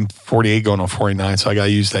 I'm 48 going on 49, so I got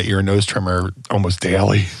to use that ear and nose trimmer almost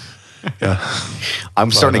daily. Yeah,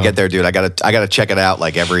 I'm starting to get there, dude. I gotta check it out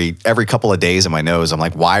like every couple of days in my nose. I'm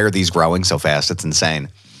like, why are these growing so fast? It's insane.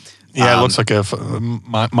 Yeah, it looks like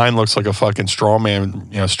mine looks like a fucking straw man,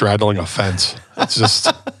 you know, straddling a fence. It's just,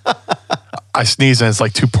 I sneeze and it's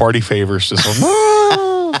like two party favors. Just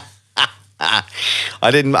like, I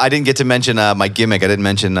didn't get to mention my gimmick. I didn't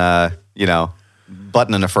mention,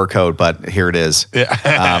 button in a fur coat, but here it is.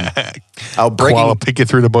 Yeah. Koala pick you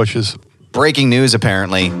through the bushes. Breaking news,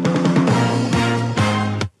 apparently.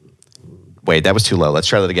 Wait, that was too low. Let's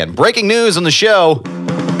try that again. Breaking news on the show.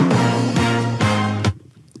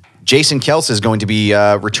 Jason Kelce is going to be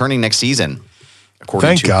returning next season,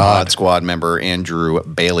 according to Pod Squad member Andrew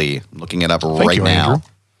Bailey. I'm looking it up right now. Andrew.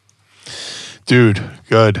 Dude,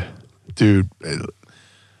 good. Dude,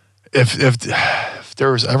 if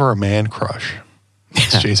there was ever a man crush,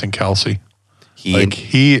 it's Jason Kelce.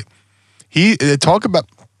 He talk about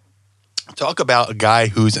a guy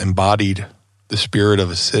who's embodied the spirit of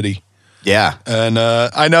a city. Yeah. And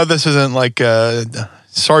I know this isn't like,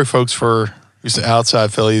 sorry folks for who's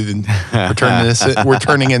outside Philly, and we're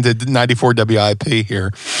turning into 94 WIP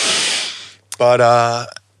here. But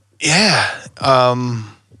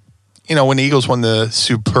when the Eagles won the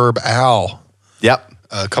Superb Owl. Yep.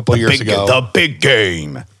 A couple of years ago. The big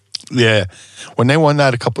game. Yeah. When they won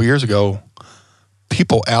that a couple of years ago,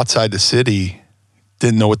 people outside the city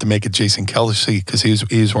didn't know what to make of Jason Kelce because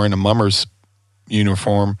he was wearing a Mummers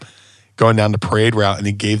uniform going down the parade route, and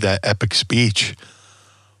he gave that epic speech.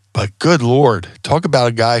 But good Lord, talk about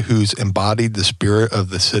a guy who's embodied the spirit of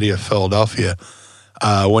the city of Philadelphia.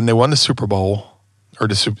 When they won the Super Bowl, or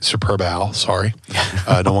the Superb Owl, sorry.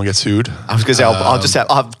 I don't want to get sued. I was going to say,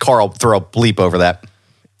 I'll have Carl throw a bleep over that.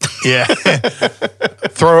 Yeah.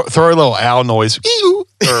 throw a little owl noise, or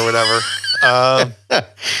whatever.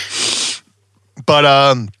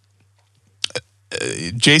 But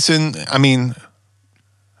Jason, I mean,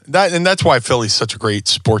 that's why Philly's such a great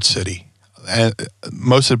sports city. And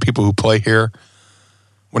most of the people who play here,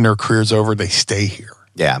 when their career's over, they stay here.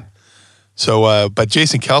 Yeah. So, but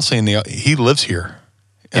Jason Kelce, he lives here.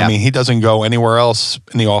 Yeah. I mean, he doesn't go anywhere else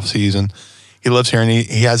in the off season. He lives here, and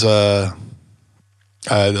he has the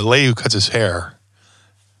lady who cuts his hair.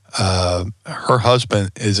 Her husband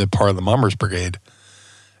is a part of the Mummers Brigade,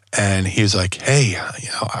 and he's like, "Hey,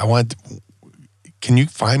 can you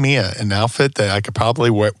find me an outfit that I could possibly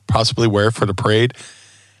wear for the parade?"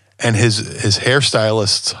 And his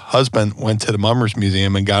hairstylist's husband went to the Mummers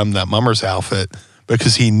Museum and got him that Mummers outfit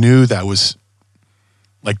because he knew that was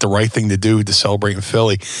like the right thing to do to celebrate in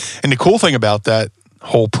Philly. And the cool thing about that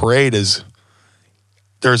whole parade is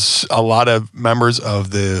there's a lot of members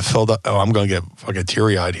of the Philadelphia. Oh, I'm going to get fucking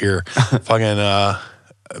teary-eyed here.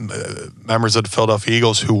 Members of the Philadelphia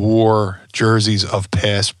Eagles who wore jerseys of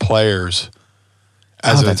past players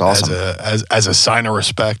that's awesome. as a sign of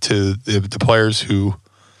respect to the players who,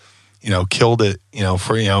 killed it, who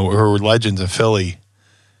were legends of Philly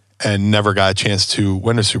and never got a chance to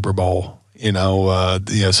win a Super Bowl.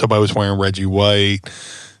 Somebody was wearing Reggie White.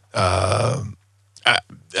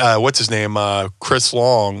 What's his name? Chris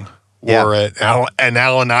Long wore an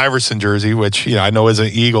Allen Iverson jersey, which, I know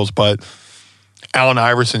isn't Eagles, but Allen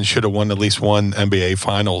Iverson should have won at least one NBA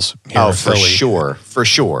Finals here in Philly. For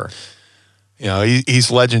sure. He's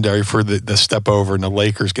legendary for the step over in the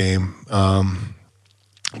Lakers game.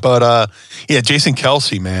 Jason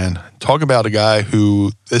Kelce, man, talk about a guy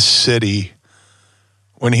who this city,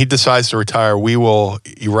 when he decides to retire, we will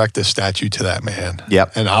erect a statue to that man.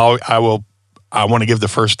 Yep. And I want to give the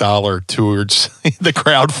first dollar towards the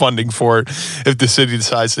crowdfunding for it. If the city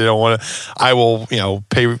decides they don't want to, I will,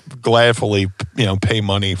 gladly, pay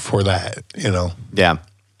money for that, Yeah,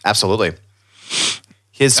 absolutely.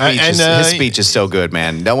 His speech is so good,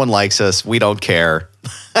 man. No one likes us. We don't care.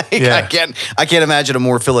 I can't imagine a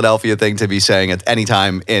more Philadelphia thing to be saying at any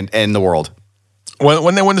time in the world.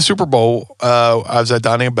 When they win the Super Bowl, I was at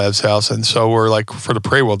Donnie and Bev's house, and so we're like, for the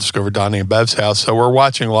parade, we'll just go over to Donnie and Bev's house. So we're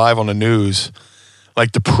watching live on the news,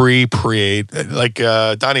 like the parade. Like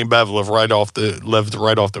Donnie and Bev lived right off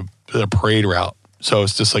the parade route. So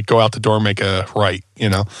it's just like go out the door, make a right, you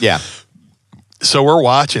know? Yeah. So we're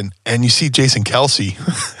watching, and you see Jason Kelce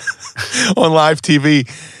on live TV,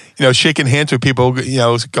 you know, shaking hands with people, you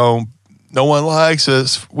know, going, no one likes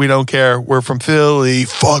us. We don't care. We're from Philly.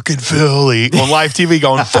 Fucking Philly. On live TV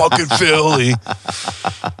going, fucking Philly.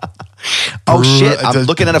 Oh, shit. I'm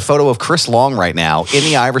looking at a photo of Chris Long right now in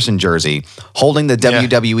the Iverson jersey holding the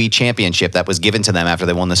WWE championship that was given to them after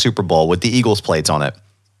they won the Super Bowl with the Eagles plates on it.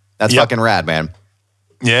 That's fucking rad, man.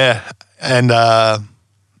 Yeah. And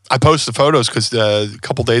I posted photos because a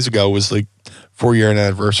couple days ago was like 4-year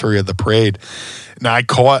anniversary of the parade. And I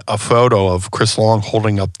caught a photo of Chris Long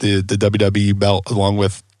holding up the WWE belt along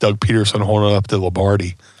with Doug Peterson holding up the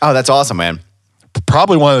Lombardi. Oh, that's awesome, man.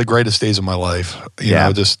 Probably one of the greatest days of my life. You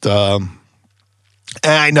know, just, and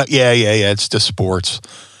I know, it's just sports.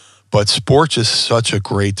 But sports is such a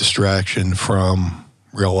great distraction from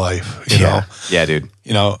real life, you know? Yeah, dude.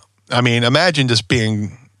 You know, I mean, imagine just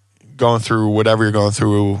going through whatever you're going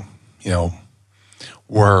through, you know,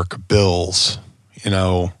 work, bills, you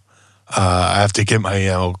know, I have to get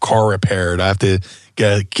my car repaired. I have to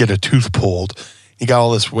get a tooth pulled. You got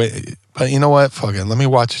all this weight, but you know what? Fuck it. Let me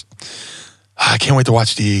watch. I can't wait to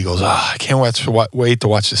watch the Eagles. I can't wait to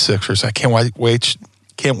watch the Sixers. I can't wait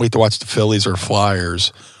to watch the Phillies or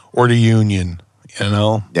Flyers or the Union. You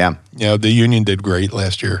know. Yeah. You know, the Union did great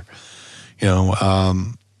last year. You know,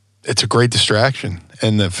 it's a great distraction,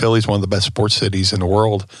 and the Philly's one of the best sports cities in the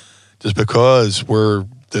world, just because we're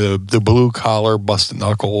the blue collar, busted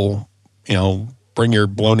knuckle. You know, bring your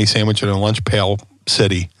bologna sandwich in a lunch pail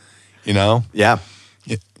city, you know? Yeah.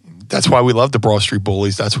 That's why we loved the Broad Street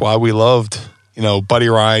Bullies. That's why we loved, you know, Buddy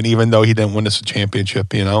Ryan, even though he didn't win us a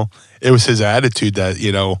championship, you know? It was his attitude that,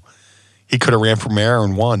 you know, he could have ran for mayor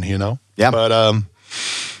and won, you know? Yeah. But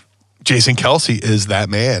Jason Kelce is that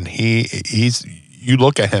man. He's you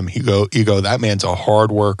look at him, you go, that man's a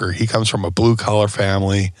hard worker. He comes from a blue-collar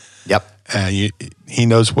family. Yep. And he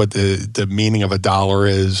knows what the meaning of a dollar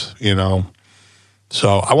is, you know.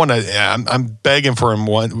 So I'm begging for him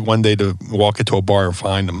one day to walk into a bar and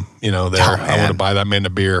find him, you know, there. I want to buy that man a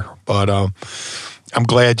beer. But I'm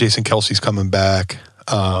glad Jason Kelce's coming back.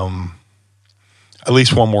 At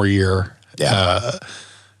least one more year. Yeah.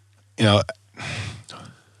 You know,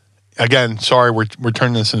 again, sorry, we're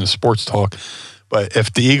turning this into sports talk, but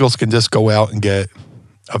if the Eagles can just go out and get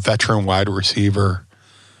a veteran wide receiver,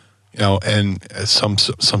 you know, and some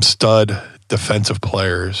stud defensive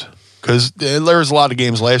players, because there was a lot of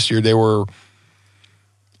games last year. They lost,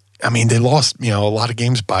 you know, a lot of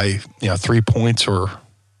games by, you know, 3 points or,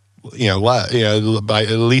 you know, by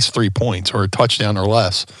at least 3 points or a touchdown or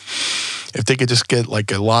less. If they could just get like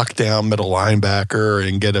a lockdown middle linebacker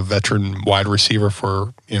and get a veteran wide receiver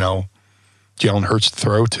for, you know, Jalen Hurts to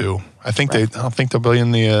throw to, I think they'll be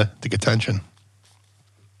in the contention.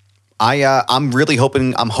 I'm really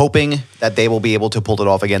hoping that they will be able to pull it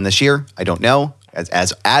off again this year. I don't know.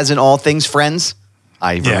 As in all things, friends,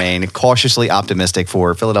 I remain cautiously optimistic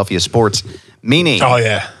for Philadelphia sports. Meanie. Oh,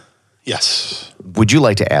 yeah. Yes. Would you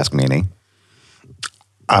like to ask Meanie?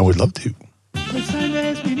 I would love to. It's time to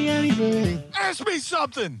ask Meanie anything. Ask me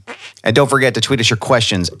something. And don't forget to tweet us your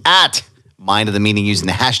questions at Mind of the Meanie using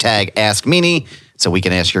the hashtag AskMeanie so we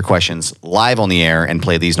can ask your questions live on the air and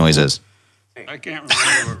play these noises. I can't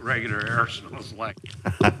remember what regular air smells like.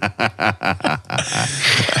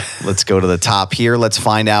 Let's go to the top here. Let's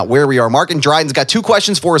find out where we are. Mark and Dryden's got 2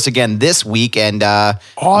 questions for us again this week. And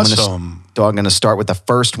awesome. I'm going to start with the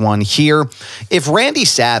first one here. If Randy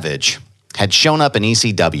Savage had shown up in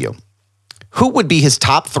ECW, who would be his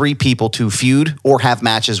top 3 people to feud or have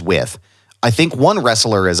matches with? I think one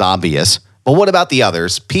wrestler is obvious, but what about the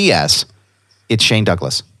others? P.S. It's Shane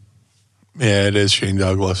Douglas. Yeah, it is Shane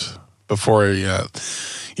Douglas. Before you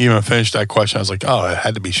even finished that question, I was like, oh, it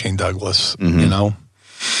had to be Shane Douglas, you know?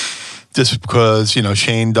 Just because, you know,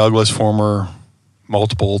 Shane Douglas, former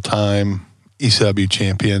multiple-time ECW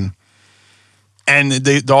champion. And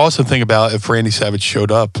the awesome thing about if Randy Savage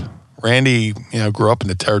showed up, Randy, you know, grew up in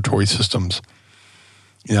the territory systems.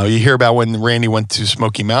 You know, you hear about when Randy went to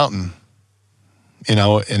Smoky Mountain, you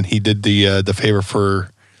know, and he did the favor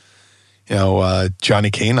for, you know,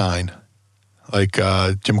 Johnny K-9. Like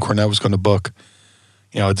Jim Cornette was going to book,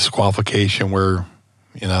 you know, a disqualification where,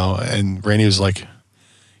 you know, and Randy was like,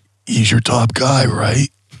 he's your top guy, right?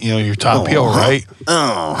 You know, your top heel, right?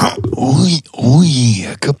 Oh,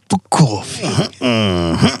 yeah, a cup of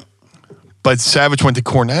coffee. But Savage went to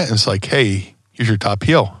Cornette and it's like, hey, here's your top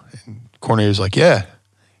heel. And Cornette was like, yeah.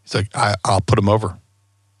 He's like, I'll put him over.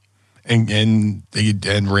 And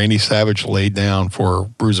Randy Savage laid down for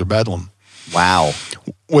Bruiser Bedlam. Wow.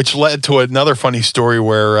 Which led to another funny story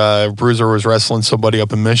where Bruiser was wrestling somebody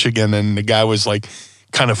up in Michigan and the guy was like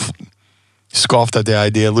kind of scoffed at the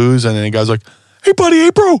idea of losing. And the guy's like, hey, buddy, hey,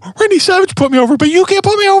 bro, Randy Savage put me over, but you can't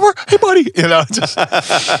put me over. Hey, buddy. You know, just.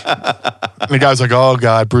 And the guy's like, oh,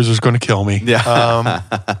 God, Bruiser's going to kill me. Yeah.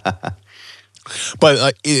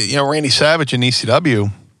 But, you know, Randy Savage in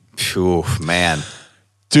ECW. Phew, man.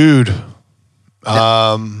 Dude.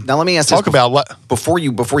 Now let me ask this. Talk about before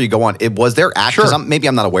you go on. Was there actually, Sure. maybe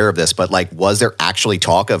I'm not aware of this, but like, was there actually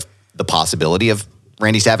talk of the possibility of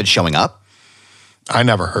Randy Savage showing up? I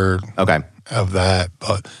never heard Okay. of that,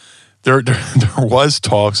 but there was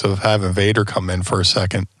talks of having Vader come in for a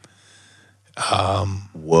second.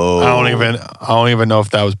 Whoa. I don't even know if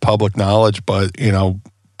that was public knowledge, but you know,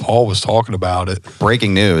 Paul was talking about it.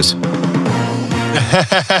 Breaking news.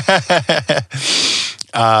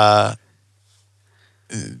 I'm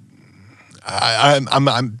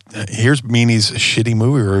here's Meanie's shitty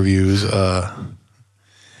movie reviews.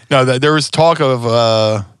 No, there was talk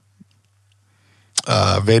of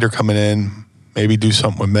Vader coming in, maybe do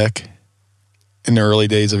something with Mick in the early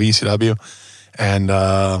days of ECW, and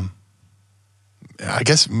I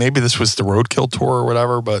guess maybe this was the Roadkill tour or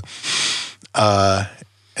whatever, but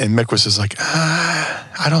and Mick was just like,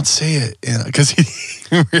 I don't see it, you know, because he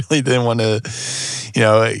really didn't want to, you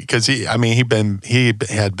know, because he had been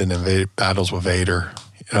in battles with Vader,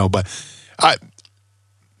 you know, but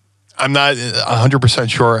I'm not 100%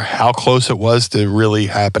 sure how close it was to really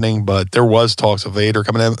happening, but there was talks of Vader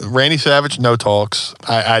coming in. Randy Savage, no talks.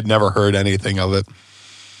 I'd never heard anything of it.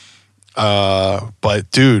 But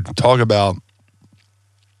dude, talk about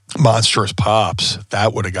monstrous pops.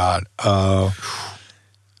 That would have got.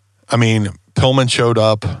 Pillman showed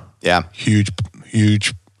up. Yeah.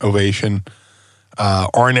 Huge ovation.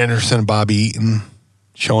 Arn Anderson and Bobby Eaton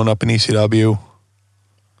showing up in ECW.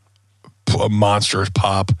 A monstrous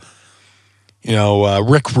pop. You know,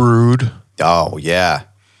 Rick Rude. Oh, yeah.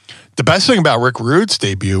 The best thing about Rick Rude's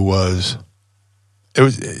debut was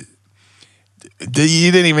you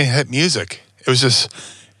didn't even hit music. It was just,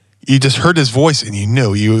 you just heard his voice and you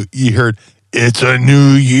knew. You heard, it's a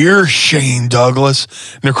new year, Shane Douglas.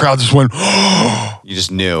 And the crowd just went, oh. You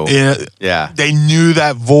just knew. Yeah. They knew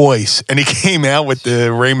that voice. And he came out with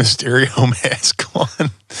the Rey Mysterio mask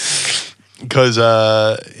on. Because,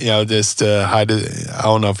 you know, just I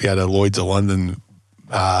don't know if he had a Lloyd's of London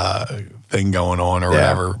thing going on or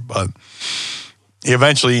whatever. But he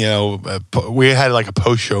eventually, you know, we had like a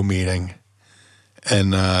post-show meeting.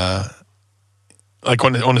 And like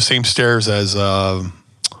on the same stairs as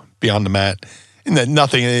Beyond the Mat. And then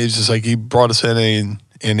nothing, it was just like he brought us in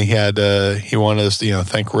and he had, he wanted us to, you know,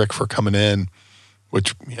 thank Rick for coming in.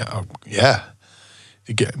 Which, you know, yeah.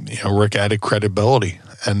 Rick added credibility.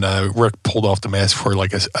 And Rick pulled off the mask for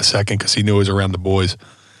like a second because he knew it was around the boys,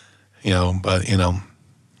 you know. But you know,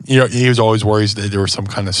 he was always worried that there was some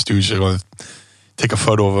kind of stooge going to take a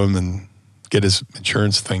photo of him and get his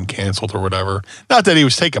insurance thing canceled or whatever. Not that he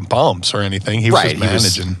was taking bumps or anything. He was just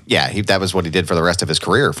managing. That was what he did for the rest of his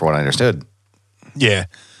career, for what I understood. Yeah,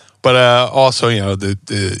 but also, you know,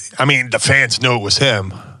 the fans knew it was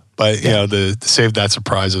him. But, you know, to save that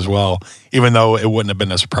surprise as well, even though it wouldn't have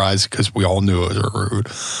been a surprise because we all knew it was Rude.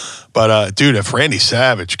 But, dude, if Randy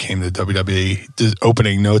Savage came to WWE, the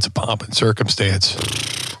opening notes of Pomp and Circumstance,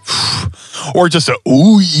 or just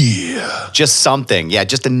ooh, yeah. Just something. Yeah,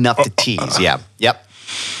 just enough to tease. Yeah. Yep.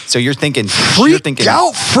 So you're thinking. Freak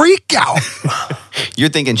out. You're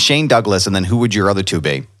thinking Shane Douglas, and then who would your other two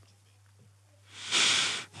be?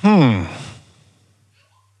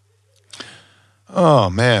 Oh,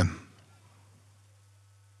 man.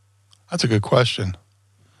 That's a good question.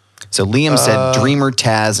 So Liam said Dreamer,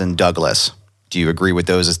 Taz, and Douglas. Do you agree with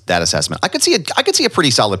that assessment? I could see a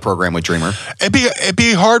pretty solid program with Dreamer. It'd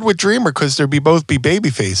be hard with Dreamer because there'd both be baby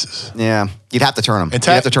faces. Yeah. You'd have to turn them. You'd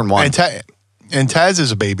have to turn one. And Taz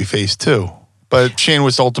is a baby face too. But Shane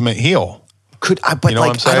was the ultimate heel. You know what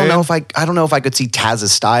I'm saying? I don't know if I could see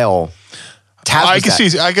Taz's style. I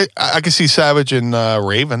could see Savage and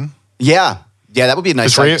Raven. Yeah. Yeah, that would be a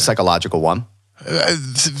nice psychological one.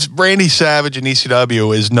 Randy Savage in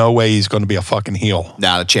ECW is no way he's going to be a fucking heel.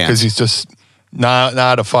 Not a chance. Because he's just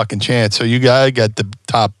not a fucking chance. So you gotta get the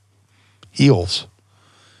top heels.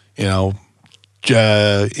 You know,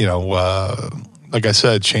 like I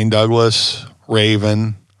said, Shane Douglas,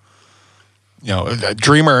 Raven,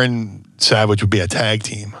 Dreamer and Savage would be a tag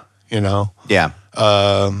team. Yeah.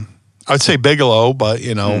 I would say Bigelow, but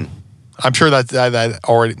I'm sure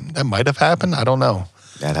that might have happened. I don't know.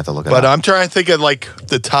 Yeah, I'd have to look it But up. I'm trying to think of like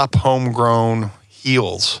the top homegrown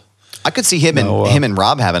heels. I could see him and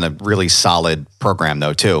Rob having a really solid program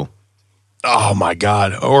though too. Oh my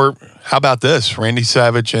God! Or how about this? Randy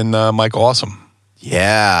Savage and Mike Awesome.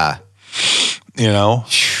 Yeah.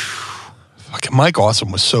 Fucking Mike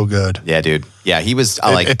Awesome was so good. Yeah, dude. Yeah, he was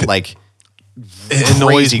It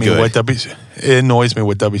annoys crazy me good. what it annoys me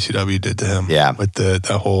what WCW did to him. Yeah. With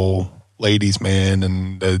the whole ladies man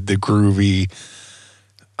and the groovy.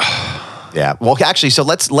 Yeah. Well, actually, so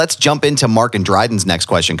let's jump into Mark and Dryden's next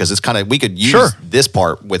question because it's kind of we could use Sure. this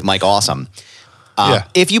part with Mike Awesome. Yeah.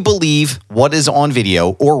 If you believe what is on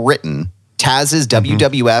video or written, Taz's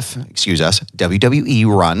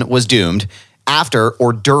WWE run was doomed after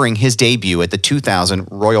or during his debut at the 2000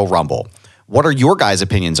 Royal Rumble. What are your guys'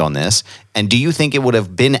 opinions on this? And do you think it would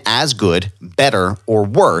have been as good, better, or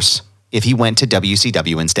worse if he went to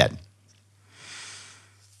WCW instead?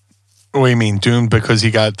 What do you mean, doomed because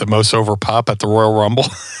he got the most over pop at the Royal Rumble?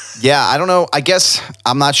 Yeah, I don't know. I guess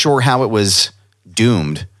I'm not sure how it was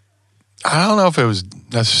doomed. I don't know if it was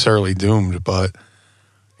necessarily doomed, but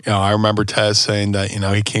I remember Taz saying that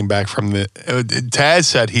he came back from Taz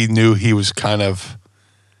said he knew he was kind of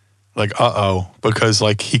like because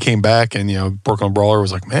like he came back and Brooklyn Brawler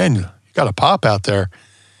was like, man, you got a pop out there,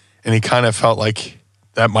 and he kind of felt like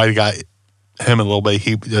that might have got him a little bit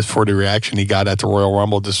heat just for the reaction he got at the Royal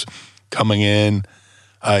Rumble, just coming in.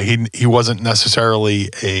 He wasn't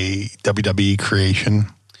necessarily a WWE creation.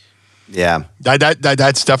 Yeah,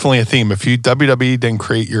 that's definitely a theme. If WWE didn't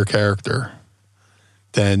create your character,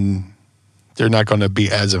 then they're not going to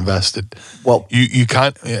be as invested. Well, you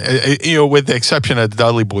can't, with the exception of the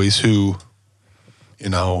Dudley Boys, who,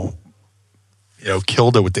 killed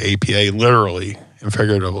it with the APA, literally and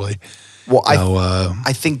figuratively. Well,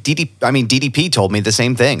 I think DDP told me the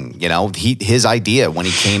same thing. His idea when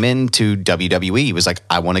he came into WWE, he was like,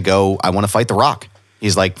 I want to fight The Rock.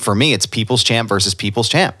 He's like, for me, it's People's Champ versus People's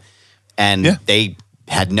Champ. And they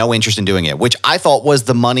had no interest in doing it, which I thought was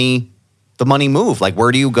the money move. Like,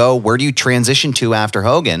 where do you go? Where do you transition to after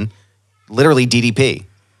Hogan? Literally DDP.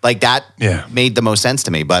 Like that made the most sense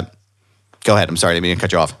to me. But go ahead. I'm sorry. I didn't mean to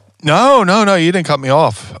cut you off. No. You didn't cut me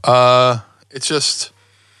off. It's just,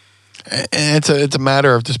 it's a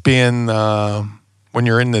matter of just being, when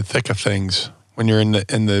you're in the thick of things, when you're in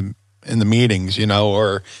the meetings,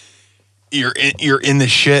 or you're in the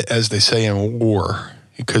shit, as they say in war.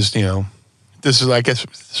 Because, this is, I guess,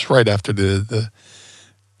 this is right after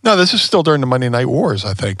no, this is still during the Monday Night Wars,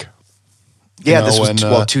 I think. Yeah, this was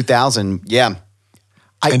 2000. Yeah.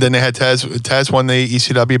 And then they had Taz won the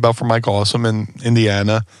ECW belt for Mike Awesome in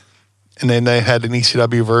Indiana. And then they had an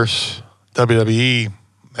ECW versus WWE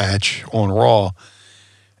match on Raw.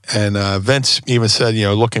 And Vince even said,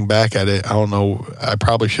 looking back at it, I don't know, I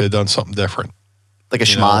probably should have done something different. Like a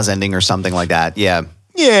schmaz ending or something like that. Yeah.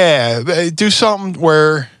 Yeah. Do something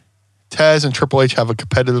where Taz and Triple H have a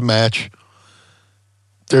competitive match.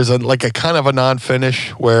 There's a kind of a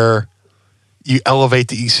non-finish where you elevate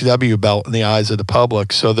the ECW belt in the eyes of the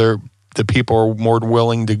public, so the people are more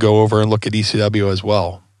willing to go over and look at ECW as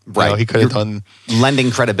well. Right. He could have done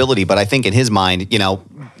lending credibility, but I think in his mind,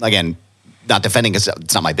 again, not defending it's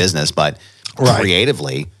not my business, but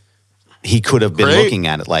creatively, he could have been looking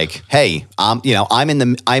at it like, hey, I'm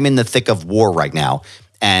in the thick of war right now,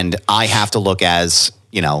 and I have to look as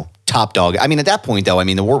top dog. I mean, at that point though,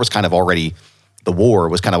 the war was kind of already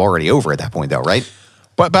over at that point though, right?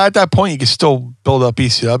 But at that point, you can still build up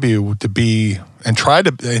ECW to be and try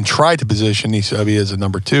to position ECW as a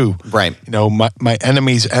number two. Right. My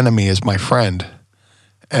enemy's enemy is my friend,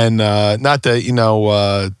 and not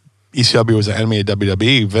that ECW was an enemy of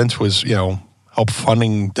WWE. Vince was help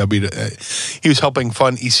funding he was helping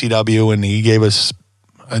fund ECW, and he gave us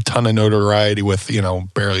a ton of notoriety with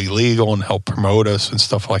Barely Legal and helped promote us and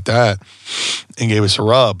stuff like that, and gave us a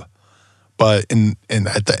rub. But in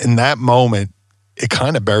that moment, it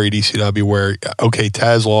kind of buried ECW where, okay,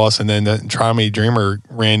 Taz lost, and then Tommy Dreamer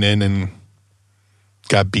ran in and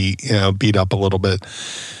got beat up a little bit.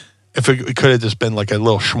 If it could have just been like a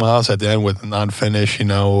little schmoz at the end with a non-finish,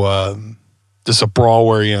 just a brawl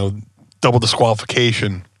where, double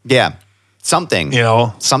disqualification. Yeah. Something.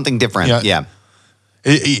 Something different. Yeah.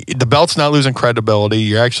 The belt's not losing credibility.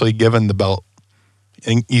 You're actually giving the belt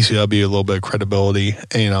in ECW a little bit of credibility.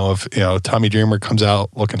 If Tommy Dreamer comes out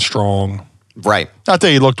looking strong. Right. Not that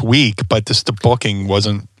he looked weak, but just the booking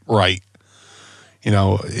wasn't right.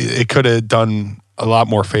 It could have done a lot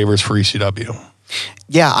more favors for ECW.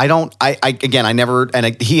 Yeah, I don't. Again, I never.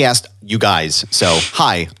 And he asked you guys. So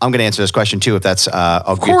hi, I'm going to answer this question too. If that's if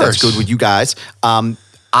that's good with you guys.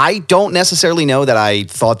 I don't necessarily know that I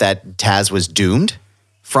thought that Taz was doomed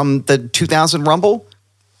from the 2000 Rumble.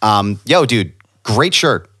 Yo, dude, great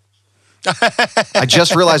shirt. I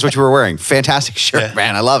just realized what you were wearing. Fantastic shirt,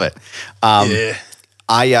 man. I love it.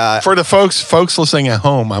 For the folks listening at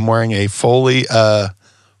home, I'm wearing a Foley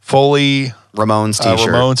Ramones t-shirt.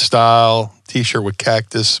 Ramones style t-shirt with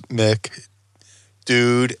Cactus, Mick,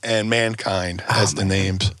 Dude, and Mankind as the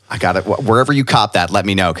names. I got it. Wherever you cop that, let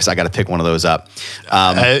me know because I got to pick one of those up.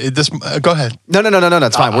 Go ahead. No.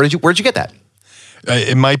 It's fine. Where'd you get that?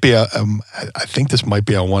 It might be I think this might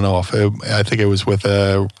be a one-off. I think it was with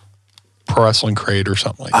a Pro Wrestling Crate or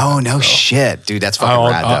something like that. Oh, no shit. Dude, that's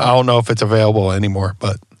fucking rad, though. I don't know if it's available anymore,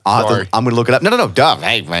 but sorry. I'm going to look it up. No. Duh.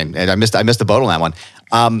 Hey, man, I missed the boat on that one.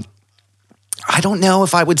 I don't know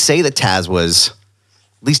if I would say that Taz was,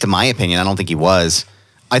 at least in my opinion, I don't think he was.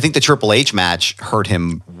 I think the Triple H match hurt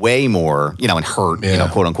him way more, and hurt,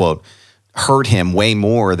 quote unquote, hurt him way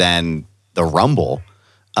more than the Rumble.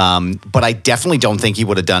 But I definitely don't think he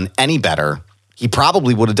would have done any better. He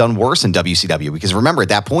probably would have done worse in WCW because remember at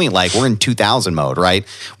that point, like we're in 2000 mode, right?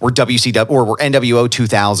 We're WCW or we're NWO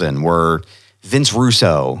 2000. We're Vince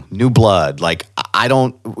Russo, New Blood. Like I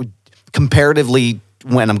don't comparatively.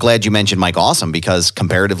 When I'm glad you mentioned Mike Awesome because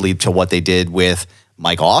comparatively to what they did with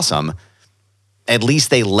Mike Awesome, at least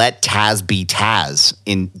they let Taz be Taz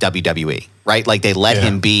in WWE, right? Like they let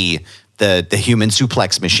him be the human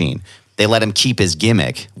suplex machine. They let him keep his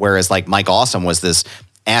gimmick, whereas like Mike Awesome was this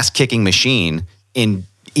ass-kicking machine in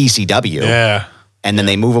ECW. Yeah. And then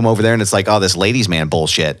they move him over there and it's like, oh, this ladies man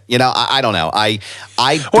bullshit. I don't know. I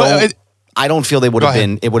don't feel it would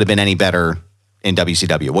have been any better in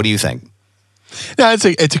WCW. What do you think? No, it's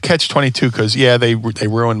a catch-22 because they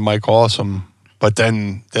ruined Mike Awesome, but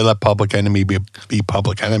then they let Public Enemy be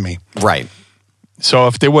Public Enemy. Right. So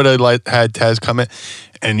if they would have had Taz come in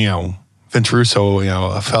and Vince Russo,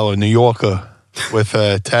 a fellow New Yorker with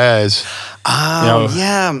Taz.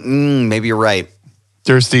 Maybe you're right.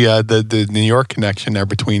 There's the New York connection there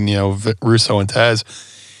between Russo and Taz.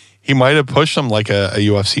 He might have pushed him like a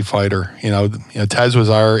UFC fighter. Taz was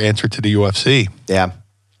our answer to the UFC. Yeah.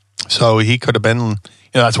 So he could have been.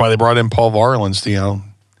 That's why they brought in Paul Varelans to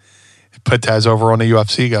put Taz over on the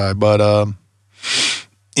UFC guy. But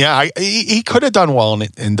he could have done well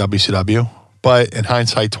in WCW. But in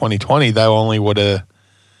hindsight, 2020, that only would have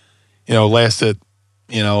lasted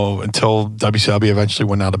until WCW eventually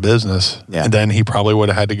went out of business. Yeah. And then he probably would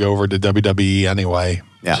have had to go over to WWE anyway.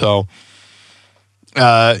 Yeah. So,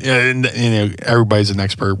 everybody's an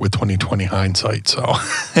expert with 2020 hindsight. So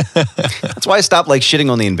that's why I stopped shitting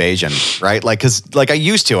on the Invasion, right? Because I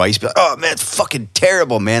used to be like, oh man, it's fucking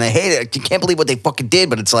terrible, man. I hate it. I can't believe what they fucking did.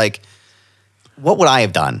 But it's like, what would I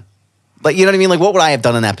have done? You know what I mean? What would I have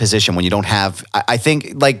done in that position when you don't have? I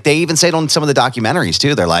think they even say it on some of the documentaries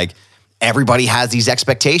too. They're like, everybody has these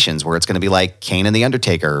expectations where it's going to be like Kane and the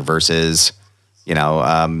Undertaker versus,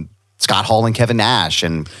 Scott Hall and Kevin Nash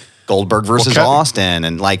and Goldberg versus Austin.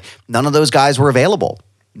 And none of those guys were available.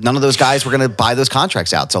 None of those guys were going to buy those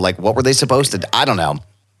contracts out. So what were they supposed to do? I don't know.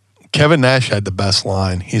 Kevin Nash had the best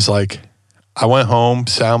line. He's like, I went home,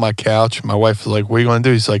 sat on my couch. My wife was like, what are you going to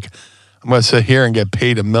do? He's like, I'm going to sit here and get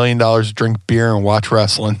paid $1 million to drink beer and watch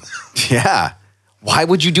wrestling. Yeah. Why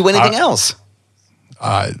would you do anything else?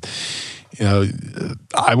 I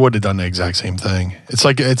would have done the exact same thing. It's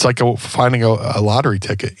like finding a lottery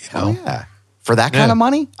ticket. Oh, yeah. For that kind of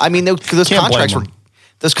money? I mean, those contracts were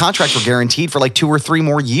guaranteed for 2 or 3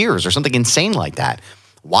 more years or something insane like that.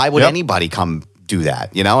 Why would anybody come do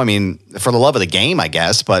that? I mean, for the love of the game, I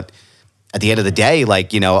guess. But at the end of the day, a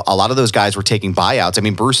lot of those guys were taking buyouts. I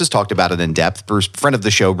mean, Bruce has talked about it in depth. Bruce, friend of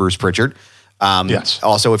the show, Bruce Pritchard. Yes.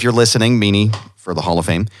 Also, if you're listening, Meanie for the Hall of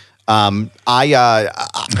Fame. I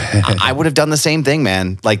would have done the same thing,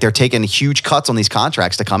 man. They're taking huge cuts on these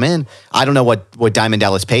contracts to come in. I don't know what Diamond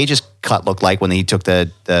Dallas Page's cut looked like when he took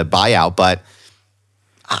the buyout, but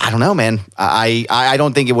I don't know, man. I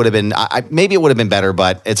don't think it would have been. Maybe it would have been better,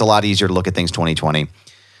 but it's a lot easier to look at things 2020.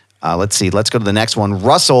 Let's see. Let's go to the next one.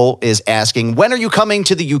 Russell is asking, when are you coming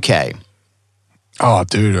to the UK? Oh,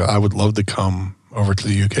 dude, I would love to come over to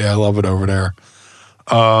the UK. I love it over there.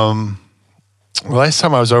 The last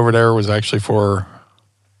time I was over there was actually for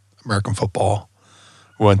American football.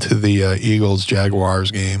 We went to the Eagles-Jaguars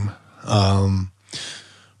game.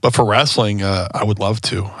 But for wrestling, I would love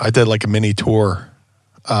to. I did a mini tour.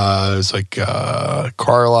 It was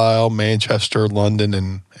Carlisle, Manchester, London,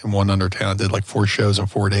 and one other town. I did 4 shows in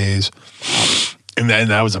 4 days. And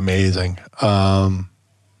that was amazing.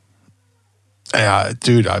 Yeah,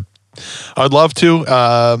 dude, I'd love to.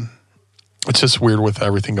 It's just weird with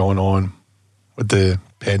everything going on with the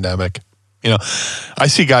pandemic. You know, I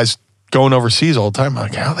see guys going overseas all the time. I'm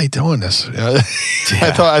like, how are they doing this? You know,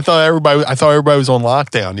 I thought everybody was on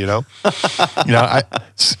lockdown. You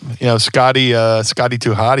know, Scotty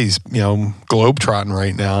Too Hotty's globetrotting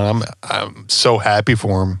right now, and I'm so happy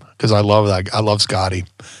for him because I love that. I love Scotty,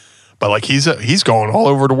 but like he's going all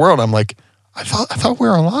over the world. I'm like, I thought we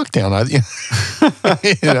were on lockdown.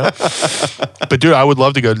 You know, but dude, I would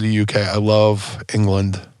love to go to the UK. I love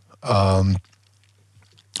England. A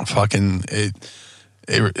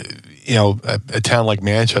town like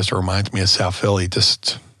Manchester reminds me of South Philly.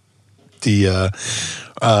 Just the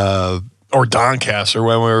or Doncaster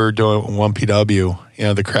when we were doing 1PW. You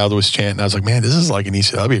know, the crowd was chanting. I was like, man, this is like an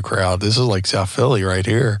ECW crowd. This is like South Philly right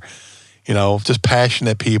here. You know, just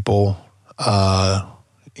passionate people.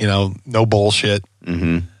 You know, no bullshit.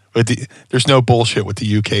 Mm-hmm. There's no bullshit with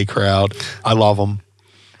the UK crowd. I love them.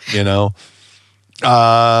 You know.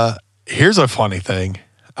 Here's a funny thing.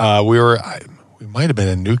 We might have been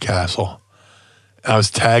in Newcastle. I was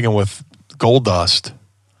tagging with Goldust,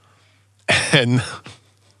 and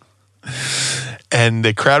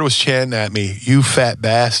the crowd was chanting at me, "You fat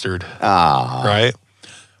bastard!" Right?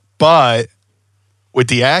 But with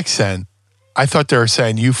the accent, I thought they were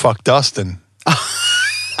saying, "You fuck Dustin."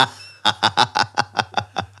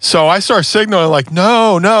 So I started signaling like,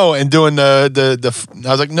 no, and doing the I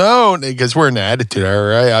was like, no, because we're in the attitude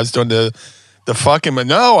era, right? I was doing the fucking, but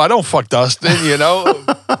no, I don't fuck Dustin, you know?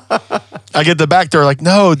 I get the back door like,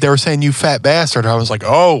 no, they were saying you fat bastard. I was like,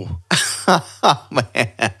 oh.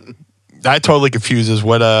 Man. That totally confuses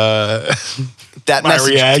what reaction.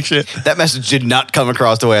 That message did not come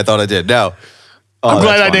across the way I thought it did. No. I'm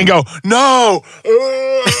glad I didn't go, no. You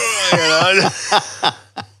know?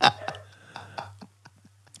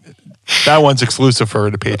 That one's exclusive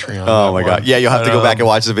for the Patreon. Oh, my God. Yeah, you'll have to go back and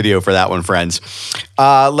watch the video for that one, friends.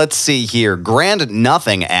 Let's see here. Grand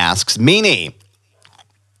Nothing asks, Meanie,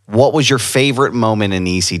 what was your favorite moment in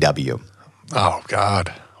ECW? Oh,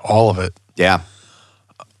 God. All of it. Yeah.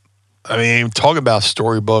 I mean, talking about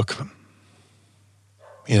storybook,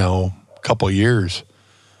 you know, a couple of years.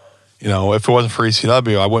 You know, if it wasn't for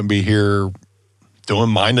ECW, I wouldn't be here doing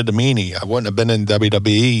Mind of the Meanie. I wouldn't have been in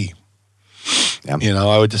WWE. Yeah. You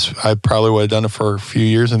know, I probably would have done it for a few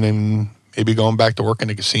years and then maybe going back to work in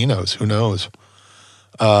the casinos. Who knows?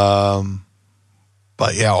 But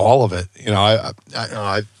yeah, all of it. You know,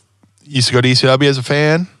 I used to go to ECW as a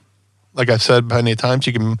fan. Like I've said plenty of times,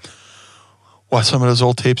 you can watch some of those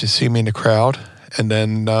old tapes and see me in the crowd. And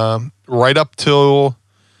then right up till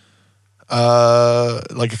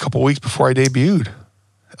like a couple weeks before I debuted,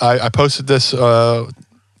 I posted this a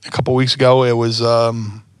couple weeks ago. It was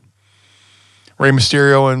Rey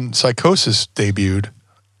Mysterio and Psychosis debuted,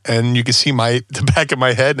 and you can see the back of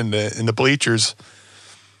my head in the bleachers.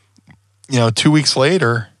 You know, 2 weeks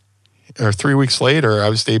later or 3 weeks later, I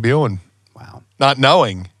was debuting. Wow! Not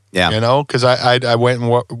knowing, yeah, you know, because I went and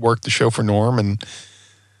worked the show for Norm, and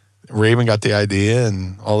Raven got the idea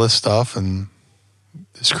and all this stuff, and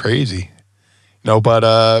it's crazy. You know, but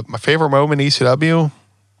my favorite moment in ECW.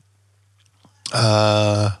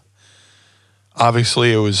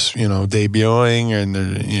 Obviously, it was, you know, debuting,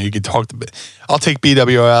 and you could talk to. I'll take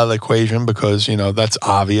BWO out of the equation because, you know, that's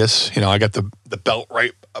obvious. You know, I got the belt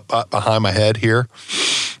right behind my head here.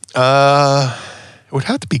 It would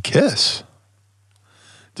have to be Kiss,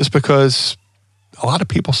 just because a lot of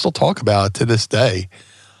people still talk about it to this day.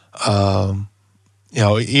 You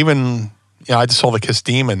know, even I just saw the Kiss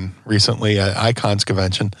Demon recently at Icons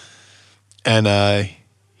Convention, and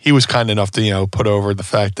he was kind enough to, you know, put over the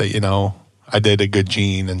fact that, you know, I did a good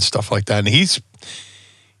Gene and stuff like that, and he's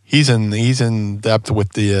in depth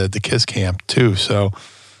with the Kiss camp too. So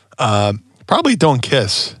probably don't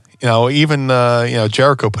Kiss. You know, even you know,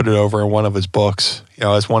 Jericho put it over in one of his books. You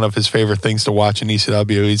know, as one of his favorite things to watch in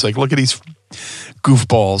ECW. He's like, look at these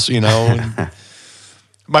goofballs. You know,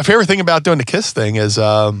 my favorite thing about doing the Kiss thing is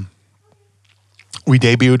we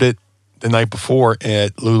debuted it the night before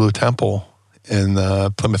at Lulu Temple in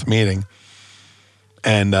the Plymouth Meeting.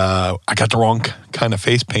 And I got the wrong kind of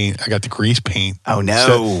face paint. I got the grease paint. Oh, no.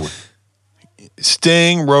 So,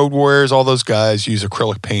 Sting, Road Warriors, all those guys use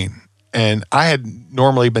acrylic paint. And I had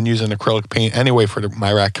normally been using acrylic paint anyway for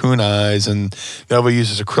my raccoon eyes. And Nova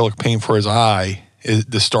uses acrylic paint for his eye,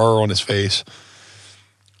 the star on his face.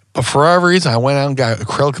 But for whatever reason, I went out and got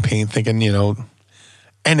acrylic paint thinking, you know,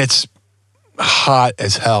 and it's hot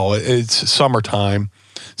as hell. It's summertime.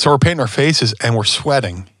 So we're painting our faces and we're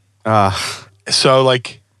sweating. So,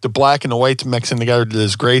 like, the black and the white mixing together to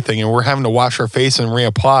this gray thing, and we're having to wash our face and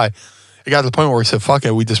reapply. it got to the point where we said, fuck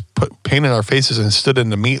it, we just painted our faces and stood in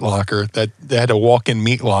the meat locker. That they had a walk-in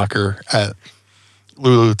meat locker at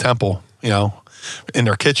Lulu Temple, in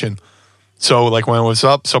their kitchen. So like when it was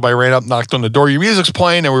up, somebody ran up, knocked on the door, your music's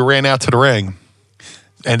playing, and we ran out to the ring.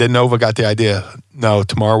 And then Nova got the idea, no,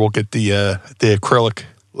 tomorrow we'll get the acrylic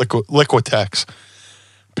Liquitex,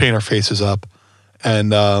 paint our faces up.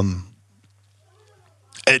 And one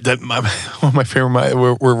of my favorite,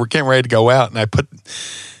 we're getting ready to go out, and I put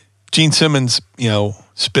Gene Simmons,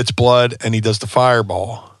 spits blood, and he does the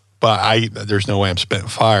fireball. But there's no way I'm spitting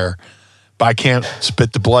fire. But I can't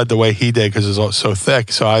spit the blood the way he did because it's so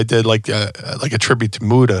thick. So I did like a tribute to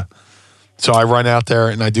Muta. So I run out there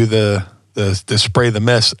and I do the spray the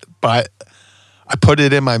mist. But I put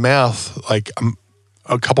it in my mouth like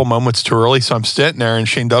a couple moments too early. So I'm sitting there, and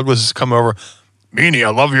Shane Douglas has come over. Meanie, I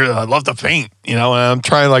love the paint, and I'm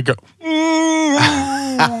trying like,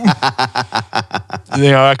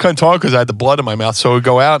 I couldn't talk because I had the blood in my mouth. So we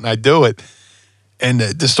go out and I do it, and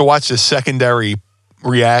just to watch the secondary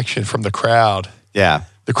reaction from the crowd. Yeah,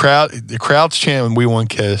 the crowd's chanting "We Want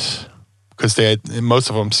Kiss" because most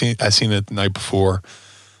of them I seen it the night before.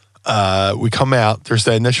 We come out. There's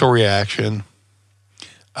the initial reaction.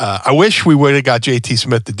 I wish we would have got JT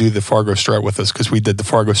Smith to do the Fargo Strut with us because we did the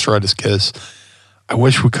Fargo Strut as Kiss. I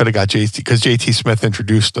wish we could have got JT because JT Smith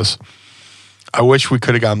introduced us. I wish we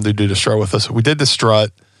could have got him to do the strut with us. We did the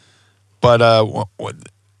strut, but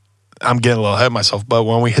I'm getting a little ahead of myself. But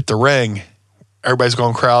when we hit the ring, everybody's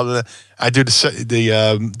going crowded. I do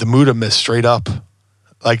the Muta mist straight up,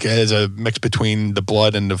 like as a mix between the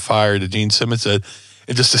blood and the fire. The Gene Simmons said,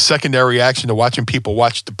 and just a secondary reaction to watching people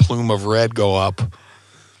watch the plume of red go up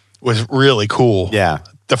was really cool. Yeah,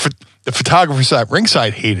 the photographers at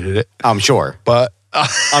ringside hated it. I'm sure, but.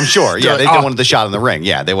 I'm sure. Yeah, they wanted the shot in the ring.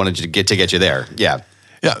 Yeah, they wanted to get you there. Yeah.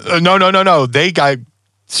 Yeah. No. They got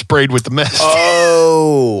sprayed with the mist.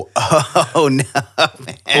 Oh no,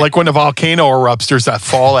 man. Like when the volcano erupts, there's that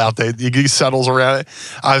fallout that he settles around it.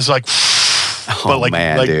 I was like,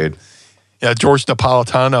 man, dude. Yeah, George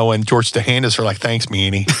Napolitano and George DeHandis are like, thanks,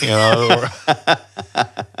 Meanie.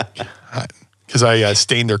 Because I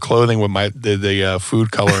stained their clothing with the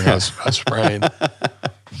food coloring I was spraying.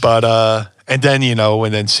 But and then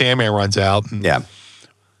and then Sandman runs out, and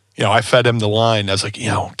I fed him the line. I was like,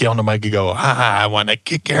 get on the mic and go, I want to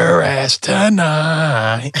kick your ass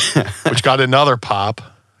tonight, which got another pop.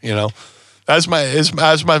 That's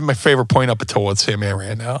my favorite point up until when Sandman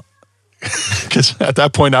ran out. Because at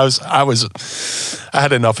that point I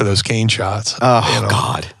had enough of those cane shots. Oh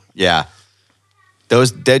God, yeah.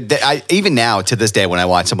 Those even now to this day when I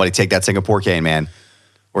watch somebody take that Singapore cane, man,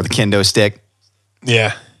 or the kendo stick,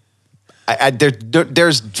 yeah.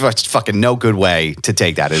 There's just fucking no good way to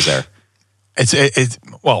take that, is there?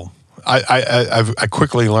 I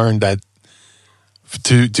quickly learned that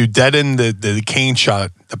to deaden the cane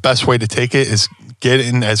shot, the best way to take it is get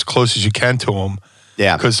in as close as you can to him.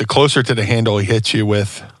 Yeah. Because the closer to the handle he hits you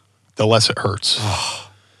with, the less it hurts.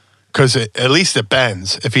 Because at least it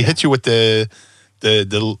bends. If he hits you with the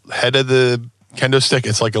head of the kendo stick,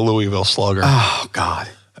 it's like a Louisville Slugger. Oh God.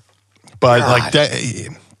 But like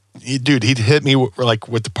that. Dude, he'd hit me with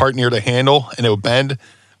the part near the handle, and it would bend,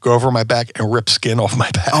 go over my back, and rip skin off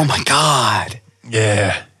my back. Oh my God!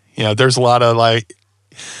 Yeah, there's a lot of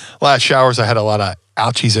last showers. I had a lot of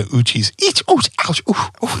ouchies and oochies. Ouch! Ooh.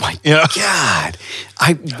 Oh my God!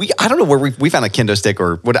 I don't know where we found a kendo stick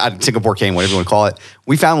or what Singapore cane, whatever you want to call it.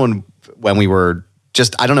 We found one when we were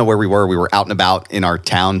I don't know where we were. We were out and about in our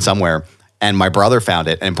town somewhere, and my brother found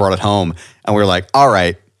it and brought it home, and we were like, all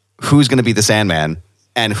right, who's going to be the Sandman?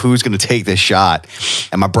 And who's going to take this shot?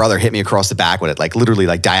 And my brother hit me across the back with it, literally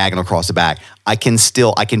diagonal across the back. I can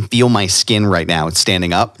feel my skin right now. It's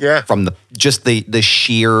standing up from the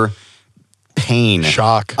sheer pain.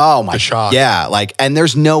 Shock. Oh my. The shock. Yeah. And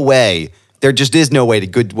there's no way, there just is no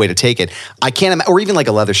good way to take it. I can't, or even a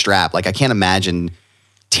leather strap. I can't imagine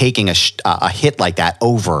taking a hit like that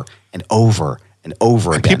over and over and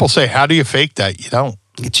over again. People say, how do you fake that? You don't.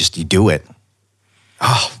 It's just, you do it.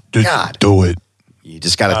 Oh, God. Do it. You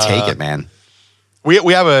just got to take it, man.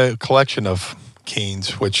 We have a collection of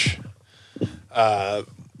canes, which Mrs.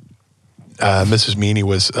 Meanie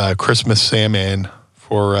was Christmas Sandman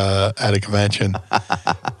for at a convention.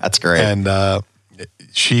 That's great. And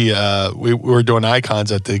we were doing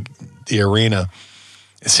icons at the arena.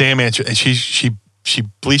 Sandman, she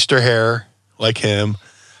bleached her hair like him.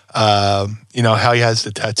 How he has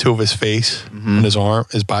the tattoo of his face on his arm,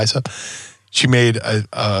 his bicep. She made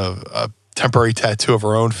a temporary tattoo of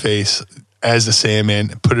her own face as the Sandman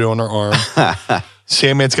and put it on her arm.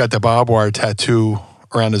 Sandman's got the barbed wire tattoo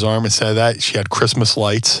around his arm. Instead of that, she had Christmas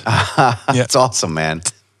lights. That's awesome, man.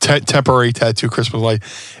 Temporary tattoo Christmas light.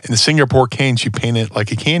 And the Singapore cane, she painted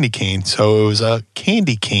like a candy cane. So it was a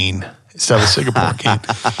candy cane instead of a Singapore cane.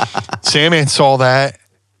 Sandman saw that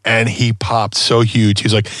and he popped so huge. He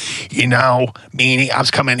was like, Meanie, I was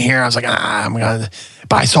coming here. I was like, I'm going to.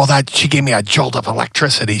 But I saw that she gave me a jolt of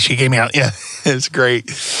electricity. She gave me it's great.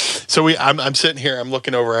 So I'm sitting here, I'm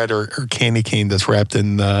looking over at her candy cane that's wrapped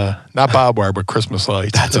in, not barbed wire, but Christmas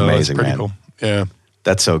lights. That's amazing, pretty man. cool. Yeah.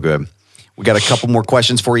 That's so good. We got a couple more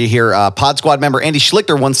questions for you here. Pod Squad member Andy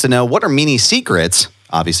Schlichter wants to know, what are Meanie's secrets,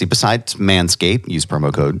 obviously besides Manscaped, use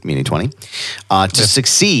promo code Meanie20, to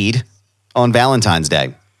succeed on Valentine's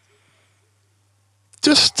Day?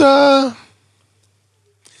 Just, I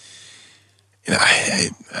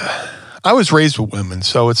was raised with women,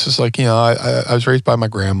 so it's just like, I was raised by my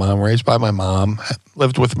grandma, raised by my mom,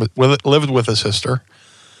 lived with a sister.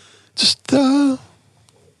 Just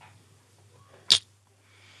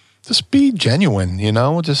be genuine,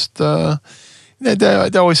 just, they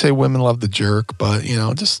always say women love the jerk, but,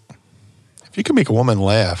 just, if you can make a woman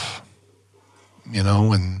laugh,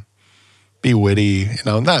 and be witty,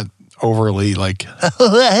 not overly like,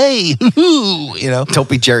 hey, Don't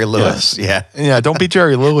be Jerry Lewis. Yeah, don't be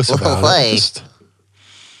Jerry Lewis about it. Just,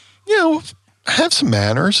 have some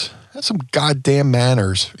manners. Have some goddamn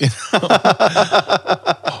manners.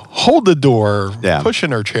 Hold the door. Yeah. Push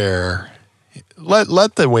in her chair.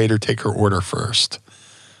 Let the waiter take her order first.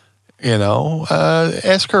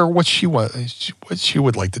 Ask her what she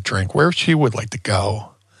would like to drink, where she would like to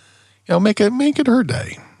go. Make it her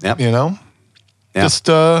day. Yep. Yeah. Just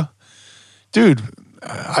dude,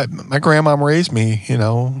 my grandma raised me.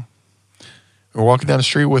 We're walking down the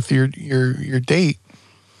street with your date.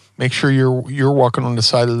 Make sure you're walking on the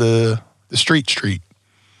side of the street.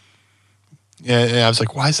 Yeah, and I was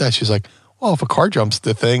like, why is that? She's like, well, if a car jumps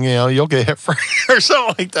the thing, you'll get hit first or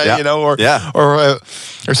something like that, or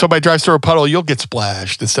somebody drives through a puddle, you'll get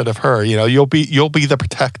splashed instead of her. You'll be the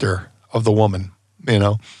protector of the woman.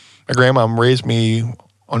 My grandma raised me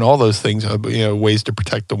on all those things, ways to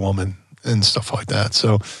protect the woman and stuff like that.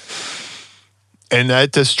 So, and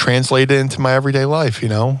that just translated into my everyday life.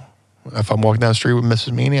 If I'm walking down the street with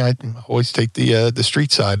Mrs. Meanie, I always take the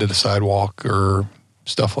street side of the sidewalk or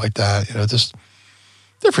stuff like that. Just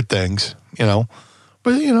different things. But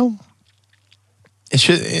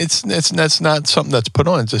it's not something that's put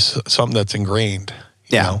on. It's just something that's ingrained.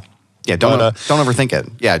 Yeah. Don't overthink it.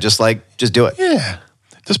 Yeah, just do it. Yeah,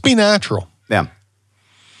 just be natural. Yeah.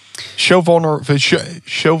 Show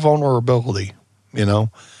vulnerability.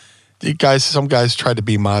 Some guys try to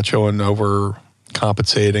be macho and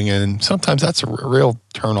overcompensating, and sometimes that's a real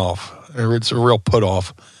turnoff. It's a real put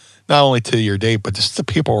off, not only to your date, but just the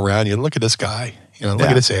people around you. Look at this guy. Look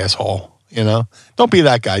at this asshole. Don't be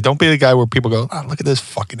that guy. Don't be the guy where people go, oh, look at this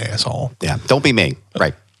fucking asshole. Yeah. Don't be me.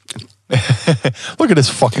 Right. Look at this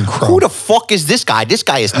fucking crow. Who the fuck is this guy? This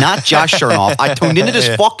guy is not Josh Chernoff. I tuned into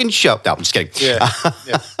this fucking show. No, I'm just kidding.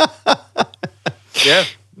 Yeah.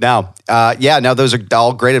 No, those are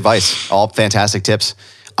all great advice. All fantastic tips.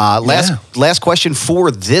 Last question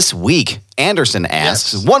for this week. Anderson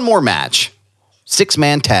asks, one more match.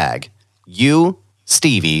 6-man tag. You,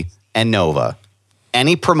 Stevie, and Nova.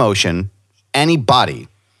 Any promotion, anybody.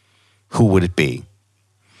 Who would it be?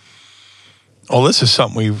 Oh, this is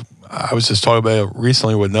something I was just talking about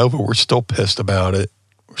recently with Nova. We're still pissed about it.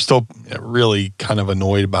 We're still really kind of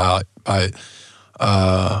annoyed by it.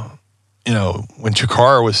 When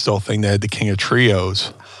Chikara was still a thing, they had the King of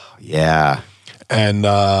Trios. Yeah. And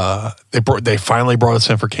they finally brought us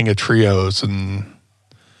in for King of Trios, and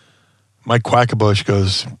Mike Quackenbush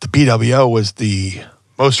goes, the BWO was the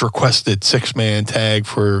most requested 6-man tag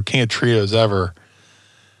for King of Trios ever.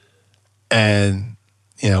 And,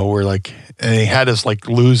 we're like, and he had us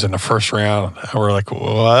lose in the first round. And we're like,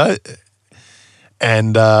 what?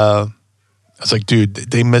 And I was like, dude,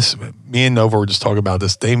 they missed, me and Nova were just talking about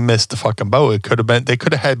this. They missed the fucking boat. They could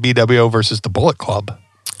have had BWO versus the Bullet Club.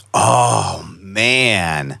 Oh,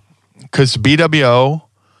 man. Because BWO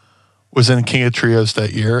was in King of Trios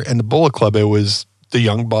that year, and the Bullet Club, it was the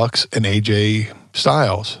Young Bucks and AJ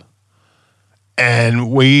Styles.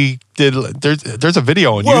 And we did, there's a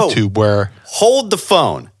video on YouTube where... Hold the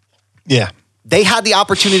phone. Yeah. They had the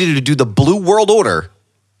opportunity to do the Blue World Order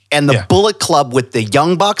and the Bullet Club with the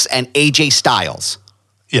Young Bucks and AJ Styles.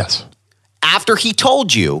 Yes. After he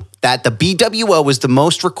told you that the BWO was the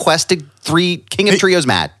most requested King of Trios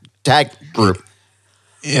tag group.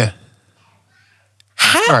 Yeah.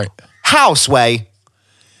 How? All right. How, Sway?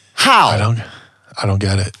 How? I don't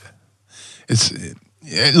get it. It's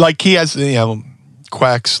like he has,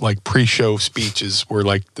 Quack's like pre-show speeches were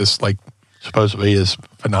like this, like supposedly his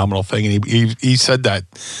phenomenal thing, and he said that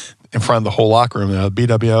in front of the whole locker room.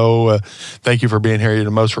 BWO, thank you for being here. You're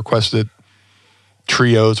the most requested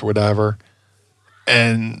trios or whatever,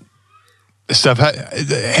 and stuff.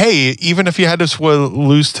 Hey, even if you had to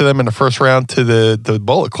lose to them in the first round to the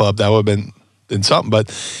Bullet Club, that would have been something. But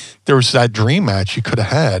there was that dream match you could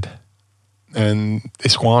have had, and they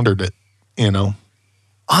squandered it.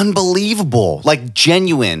 Unbelievable, like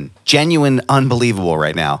genuine, unbelievable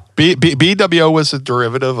right now. BWO was a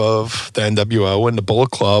derivative of the NWO, and the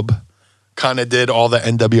Bullet Club kind of did all the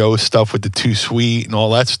NWO stuff with the Too Sweet and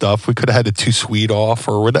all that stuff. We could have had the Too Sweet off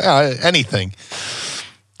or anything.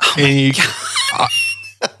 Oh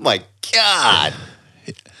my God.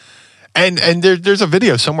 And there's a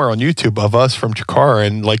video somewhere on YouTube of us from Chikara,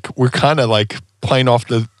 and like we're kind of like playing off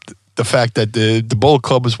the fact that the Bullet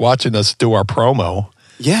Club was watching us do our promo.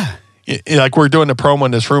 Yeah. Like we're doing the promo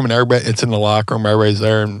in this room, and everybody, it's in the locker room, everybody's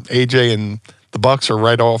there, and AJ and the Bucks are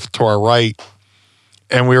right off to our right.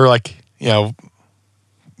 And we were like, we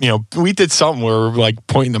did something where we were like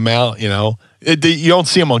pointing them out, you don't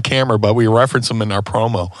see them on camera, but we reference them in our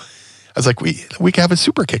promo. I was like, we could have a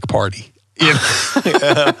super kick party.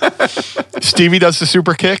 Stevie does the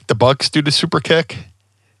super kick. The Bucks do the super kick.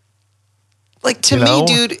 Like to me,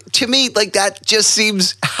 dude, like that just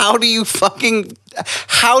seems, how do you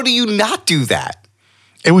not do that?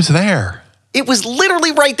 It was there. It was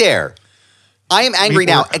literally right there. I am angry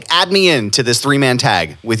now. Add me in to this 3-man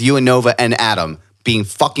tag with you and Nova and Adam being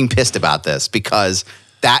fucking pissed about this, because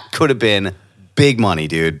that could have been big money,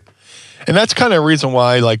 dude. And that's kind of the reason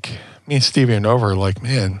why, like, me and Stevie and Nova are like,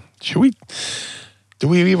 man, do we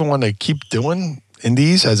even want to keep doing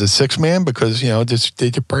indies as a 6-man? Because,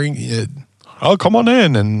 they bring it. Oh, come on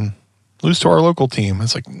in and lose to our local team.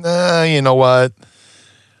 It's like, nah, you know what?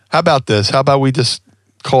 How about this? How about we just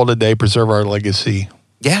call it a day, preserve our legacy?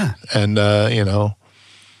 Yeah. And, I'll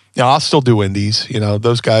still do indies.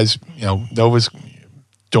 Those guys, Nova's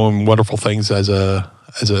doing wonderful things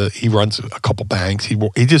he runs a couple banks. He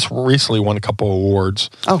just recently won a couple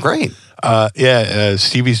awards. Oh, great.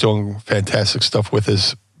 Stevie's doing fantastic stuff with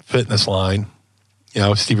his fitness line.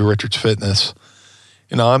 Stevie Richards Fitness.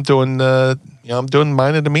 I'm doing Mind of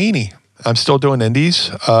the Meanie. I'm still doing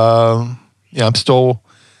indies. I'm still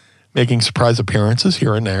making surprise appearances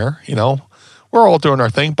here and there. We're all doing our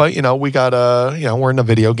thing, but we got we're in a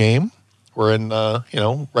video game. We're in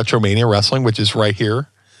Retromania Wrestling, which is right here.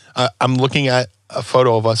 I'm looking at a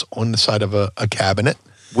photo of us on the side of a cabinet,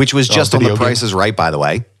 which was just on The Price is Right, by the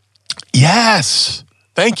way. Yes,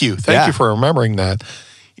 thank you you for remembering that.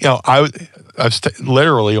 I was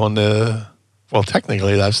literally on the. Well,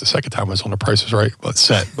 technically, that's the second time I was on The Price is Right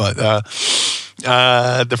set, but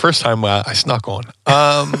the first time I snuck on.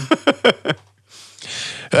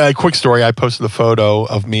 Quick story, I posted a photo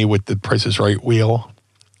of me with the Price is Right wheel.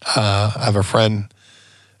 I have a friend,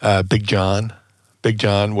 Big John. Big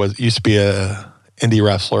John used to be a indie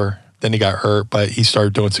wrestler. Then he got hurt, but he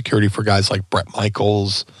started doing security for guys like Bret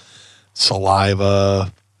Michaels,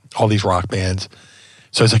 Saliva, all these rock bands.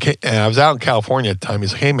 So I was like, hey, and I was out in California at the time.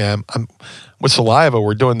 He's like, hey, man, I'm with Saliva.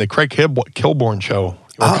 We're doing the Craig Kilborn show.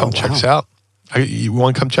 You want to come check us out? You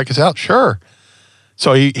want to come check us out? Sure.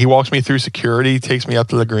 So he walks me through security, takes me up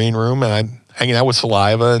to the green room, and I'm hanging out with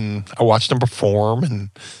Saliva, and I watched him perform, and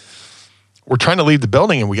we're trying to leave the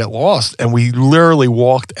building, and we got lost, and we literally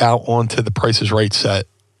walked out onto the Price is Right set,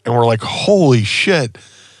 and we're like, holy shit.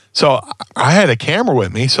 So I had a camera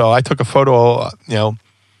with me, so I took a photo,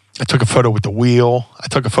 I took a photo with the wheel. I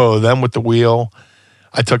took a photo of them with the wheel.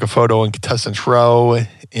 I took a photo in Contestants Row,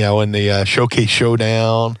 in the Showcase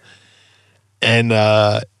Showdown. And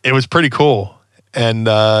it was pretty cool. And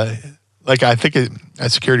I think a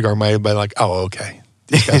security guard might have been like, oh, okay.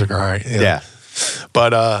 These guys are all right. Yeah.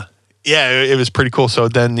 But it was pretty cool. So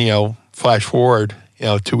then, flash forward,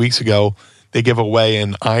 2 weeks ago, they give away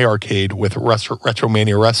an iArcade with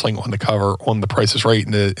Retromania Wrestling on the cover on The Price is Right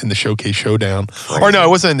in the Showcase Showdown. Crazy. Or no, it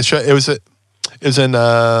wasn't in the show. It was in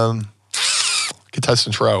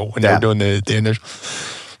Contestants Row when they were doing the initial.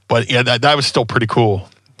 But yeah, that was still pretty cool.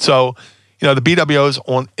 So, the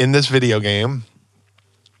BWOs in this video game.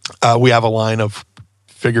 We have a line of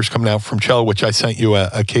figures coming out from Cello, which I sent you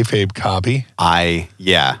a kayfabe copy.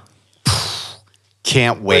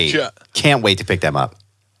 Can't wait. Can't wait to pick them up.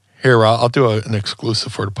 Here, I'll do an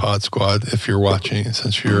exclusive for the Pod Squad if you're watching,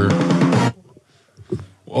 since you're, for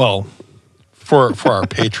our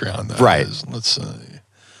Patreon, that right? Is. Let's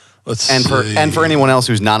and for anyone else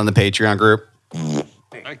who's not in the Patreon group,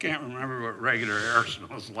 I can't remember what regular Arsenal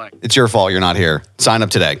was like. It's your fault you're not here. Sign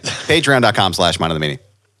up today. Patreon.com/Mind of the Meanie.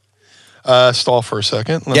 Stall for a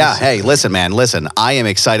second. Yeah. Hey, listen, man. Listen, I am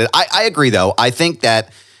excited. I agree, though. I think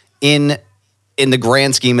that in the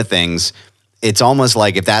grand scheme of things, it's almost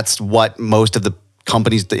like if that's what most of the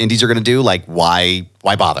companies, the indies, are going to do, like why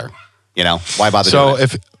bother? You know, why bother? So doing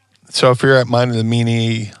it? if you're at Mind of the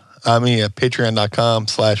Meanie, at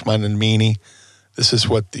patreon.com/Mind of the Meanie, this is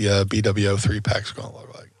what the BWO 3-pack is going to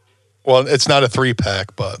look like. Well, it's not a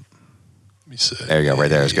 3-pack, but let me see. There you go. Right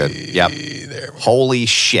there is good. Yep. There. Holy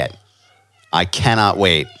shit. I cannot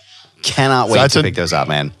wait. Cannot wait to pick those up,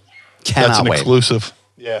 man. Cannot that's an wait. Exclusive.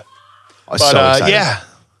 Yeah. I'm so excited.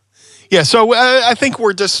 Yeah. So I think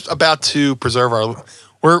we're just about to preserve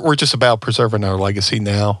we're just about preserving our legacy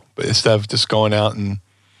now, but instead of just going out and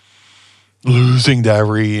losing to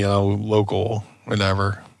every, local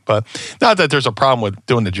whatever. But not that there's a problem with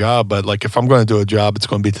doing the job, but like if I'm going to do a job, it's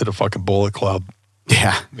going to be to the fucking Bullet Club.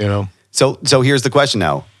 Yeah. You know? So here's the question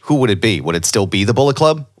now. Who would it be? Would it still be the Bullet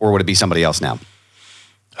Club or would it be somebody else now?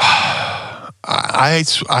 I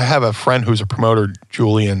have a friend who's a promoter,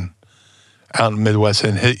 Julian, out in the Midwest,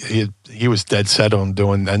 and he was dead set on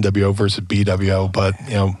doing NWO versus BWO, but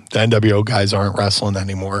the NWO guys aren't wrestling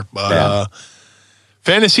anymore. But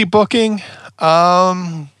fantasy booking,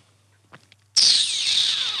 I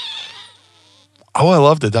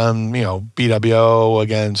love to done BWO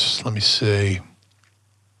against. Let me see,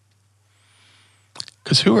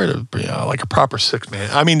 because who are like a proper 6-man?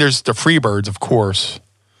 I mean, there's the Freebirds, of course.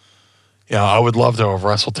 Yeah, I would love to have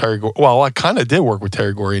wrestled Terry Gorey. Well, I kind of did work with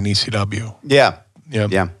Terry Gorey in ECW. Yeah.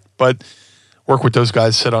 Yeah. But work with those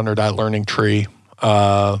guys, sit under that learning tree.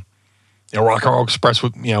 Rock and Roll Express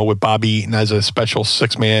with Bobby Eaton as a special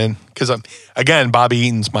 6-man. Because, again, Bobby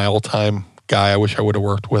Eaton's my all-time guy I wish I would have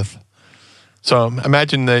worked with. So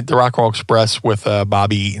imagine the Rock and Roll Express with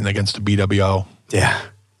Bobby Eaton against the BWO. Yeah.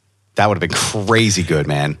 That would have been crazy good,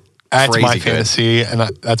 man. That's my fantasy, and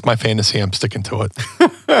that's my fantasy. I'm sticking to it.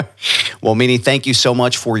 Well, Meanie, thank you so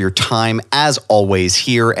much for your time, as always,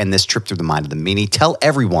 here and this trip through the Mind of the Meanie. Tell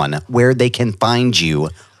everyone where they can find you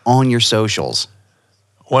on your socials.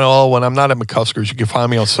 Well, when I'm not at McCuskers, you can find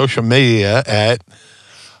me on social media at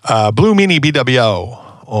Blue Meanie BWO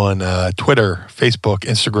on Twitter, Facebook,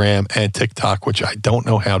 Instagram, and TikTok, which I don't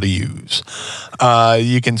know how to use.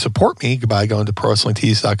 You can support me by going to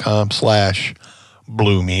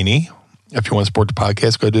ProWrestlingTees.com/Blue Meanie. If you want to support the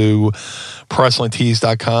podcast, go to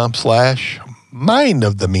ProWrestlingTees.com/Mind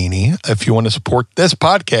of the Meanie. If you want to support this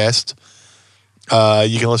podcast,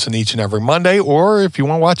 you can listen each and every Monday, or if you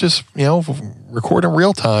want to watch us, record in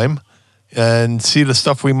real time and see the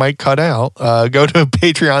stuff we might cut out, go to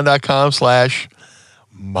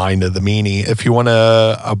patreon.com/Mind of the Meanie. If you want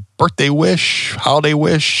a birthday wish, holiday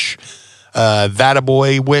wish, that a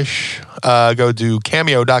boy wish, go to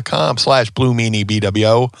cameo.com/Blue Meanie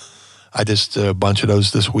BWO. I just did a bunch of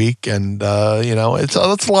those this week, and it's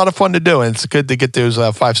a lot of fun to do, and it's good to get those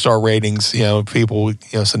 5-star ratings. People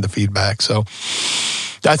send the feedback. So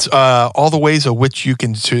that's all the ways of which you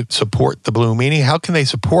can support the Blue Meanie. How can they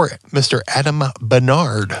support Mr. Adam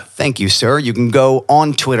Bernard? Thank you, sir. You can go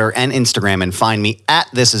on Twitter and Instagram and find me at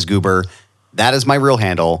This Is Goober. That is my real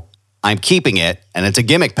handle. I'm keeping it, and it's a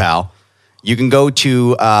gimmick, pal. You can go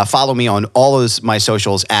to follow me on all of my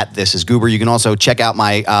socials at This Is Goober. You can also check out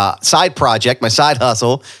my side project, my side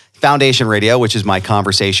hustle, Foundation Radio, which is my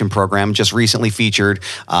conversation program. Just recently featured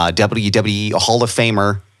WWE Hall of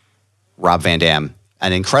Famer Rob Van Dam.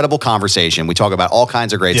 An incredible conversation. We talk about all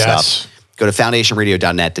kinds of great stuff. Go to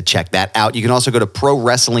foundationradio.net to check that out. You can also go to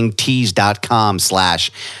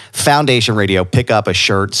ProWrestlingTees.com/FoundationRadio. Pick up a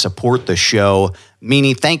shirt, support the show.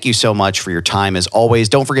 Meanie, thank you so much for your time as always.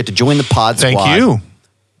 Don't forget to join the Pod Squad. Thank you.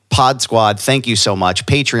 Pod Squad, thank you so much.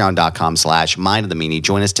 Patreon.com/Mind of the Meanie.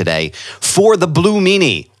 Join us today for the Blue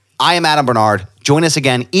Meanie. I am Adam Bernard. Join us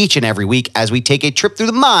again each and every week as we take a trip through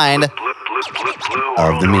the mind of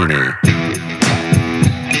the Meanie.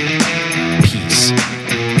 Peace.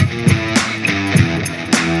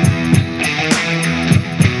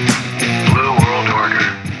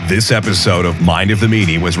 This episode of Mind of the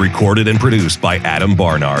Meanie was recorded and produced by Adam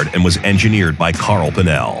Barnard and was engineered by Carl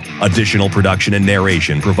Pinnell. Additional production and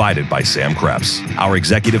narration provided by Sam Krebs. Our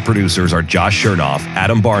executive producers are Josh Chernoff,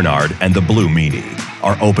 Adam Barnard, and the Blue Meanie.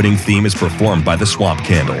 Our opening theme is performed by the Swamp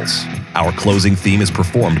Candles. Our closing theme is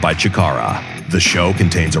performed by Chikara. The show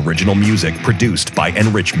contains original music produced by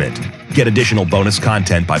Enrichment. Get additional bonus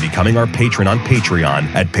content by becoming our patron on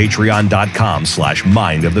Patreon at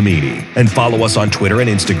patreon.com/Mind of the Meanie. And follow us on Twitter and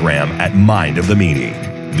Instagram at Mind of the Meanie.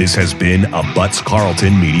 This has been a Butts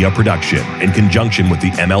Carlton media production in conjunction with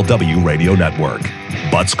the MLW Radio Network.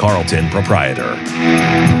 Butts Carlton, proprietor.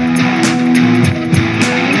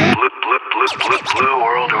 Blue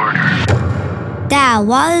World Order.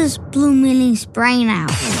 why is Blue Meanie's brain out?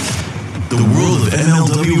 The world of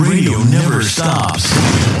MLW Radio never stops.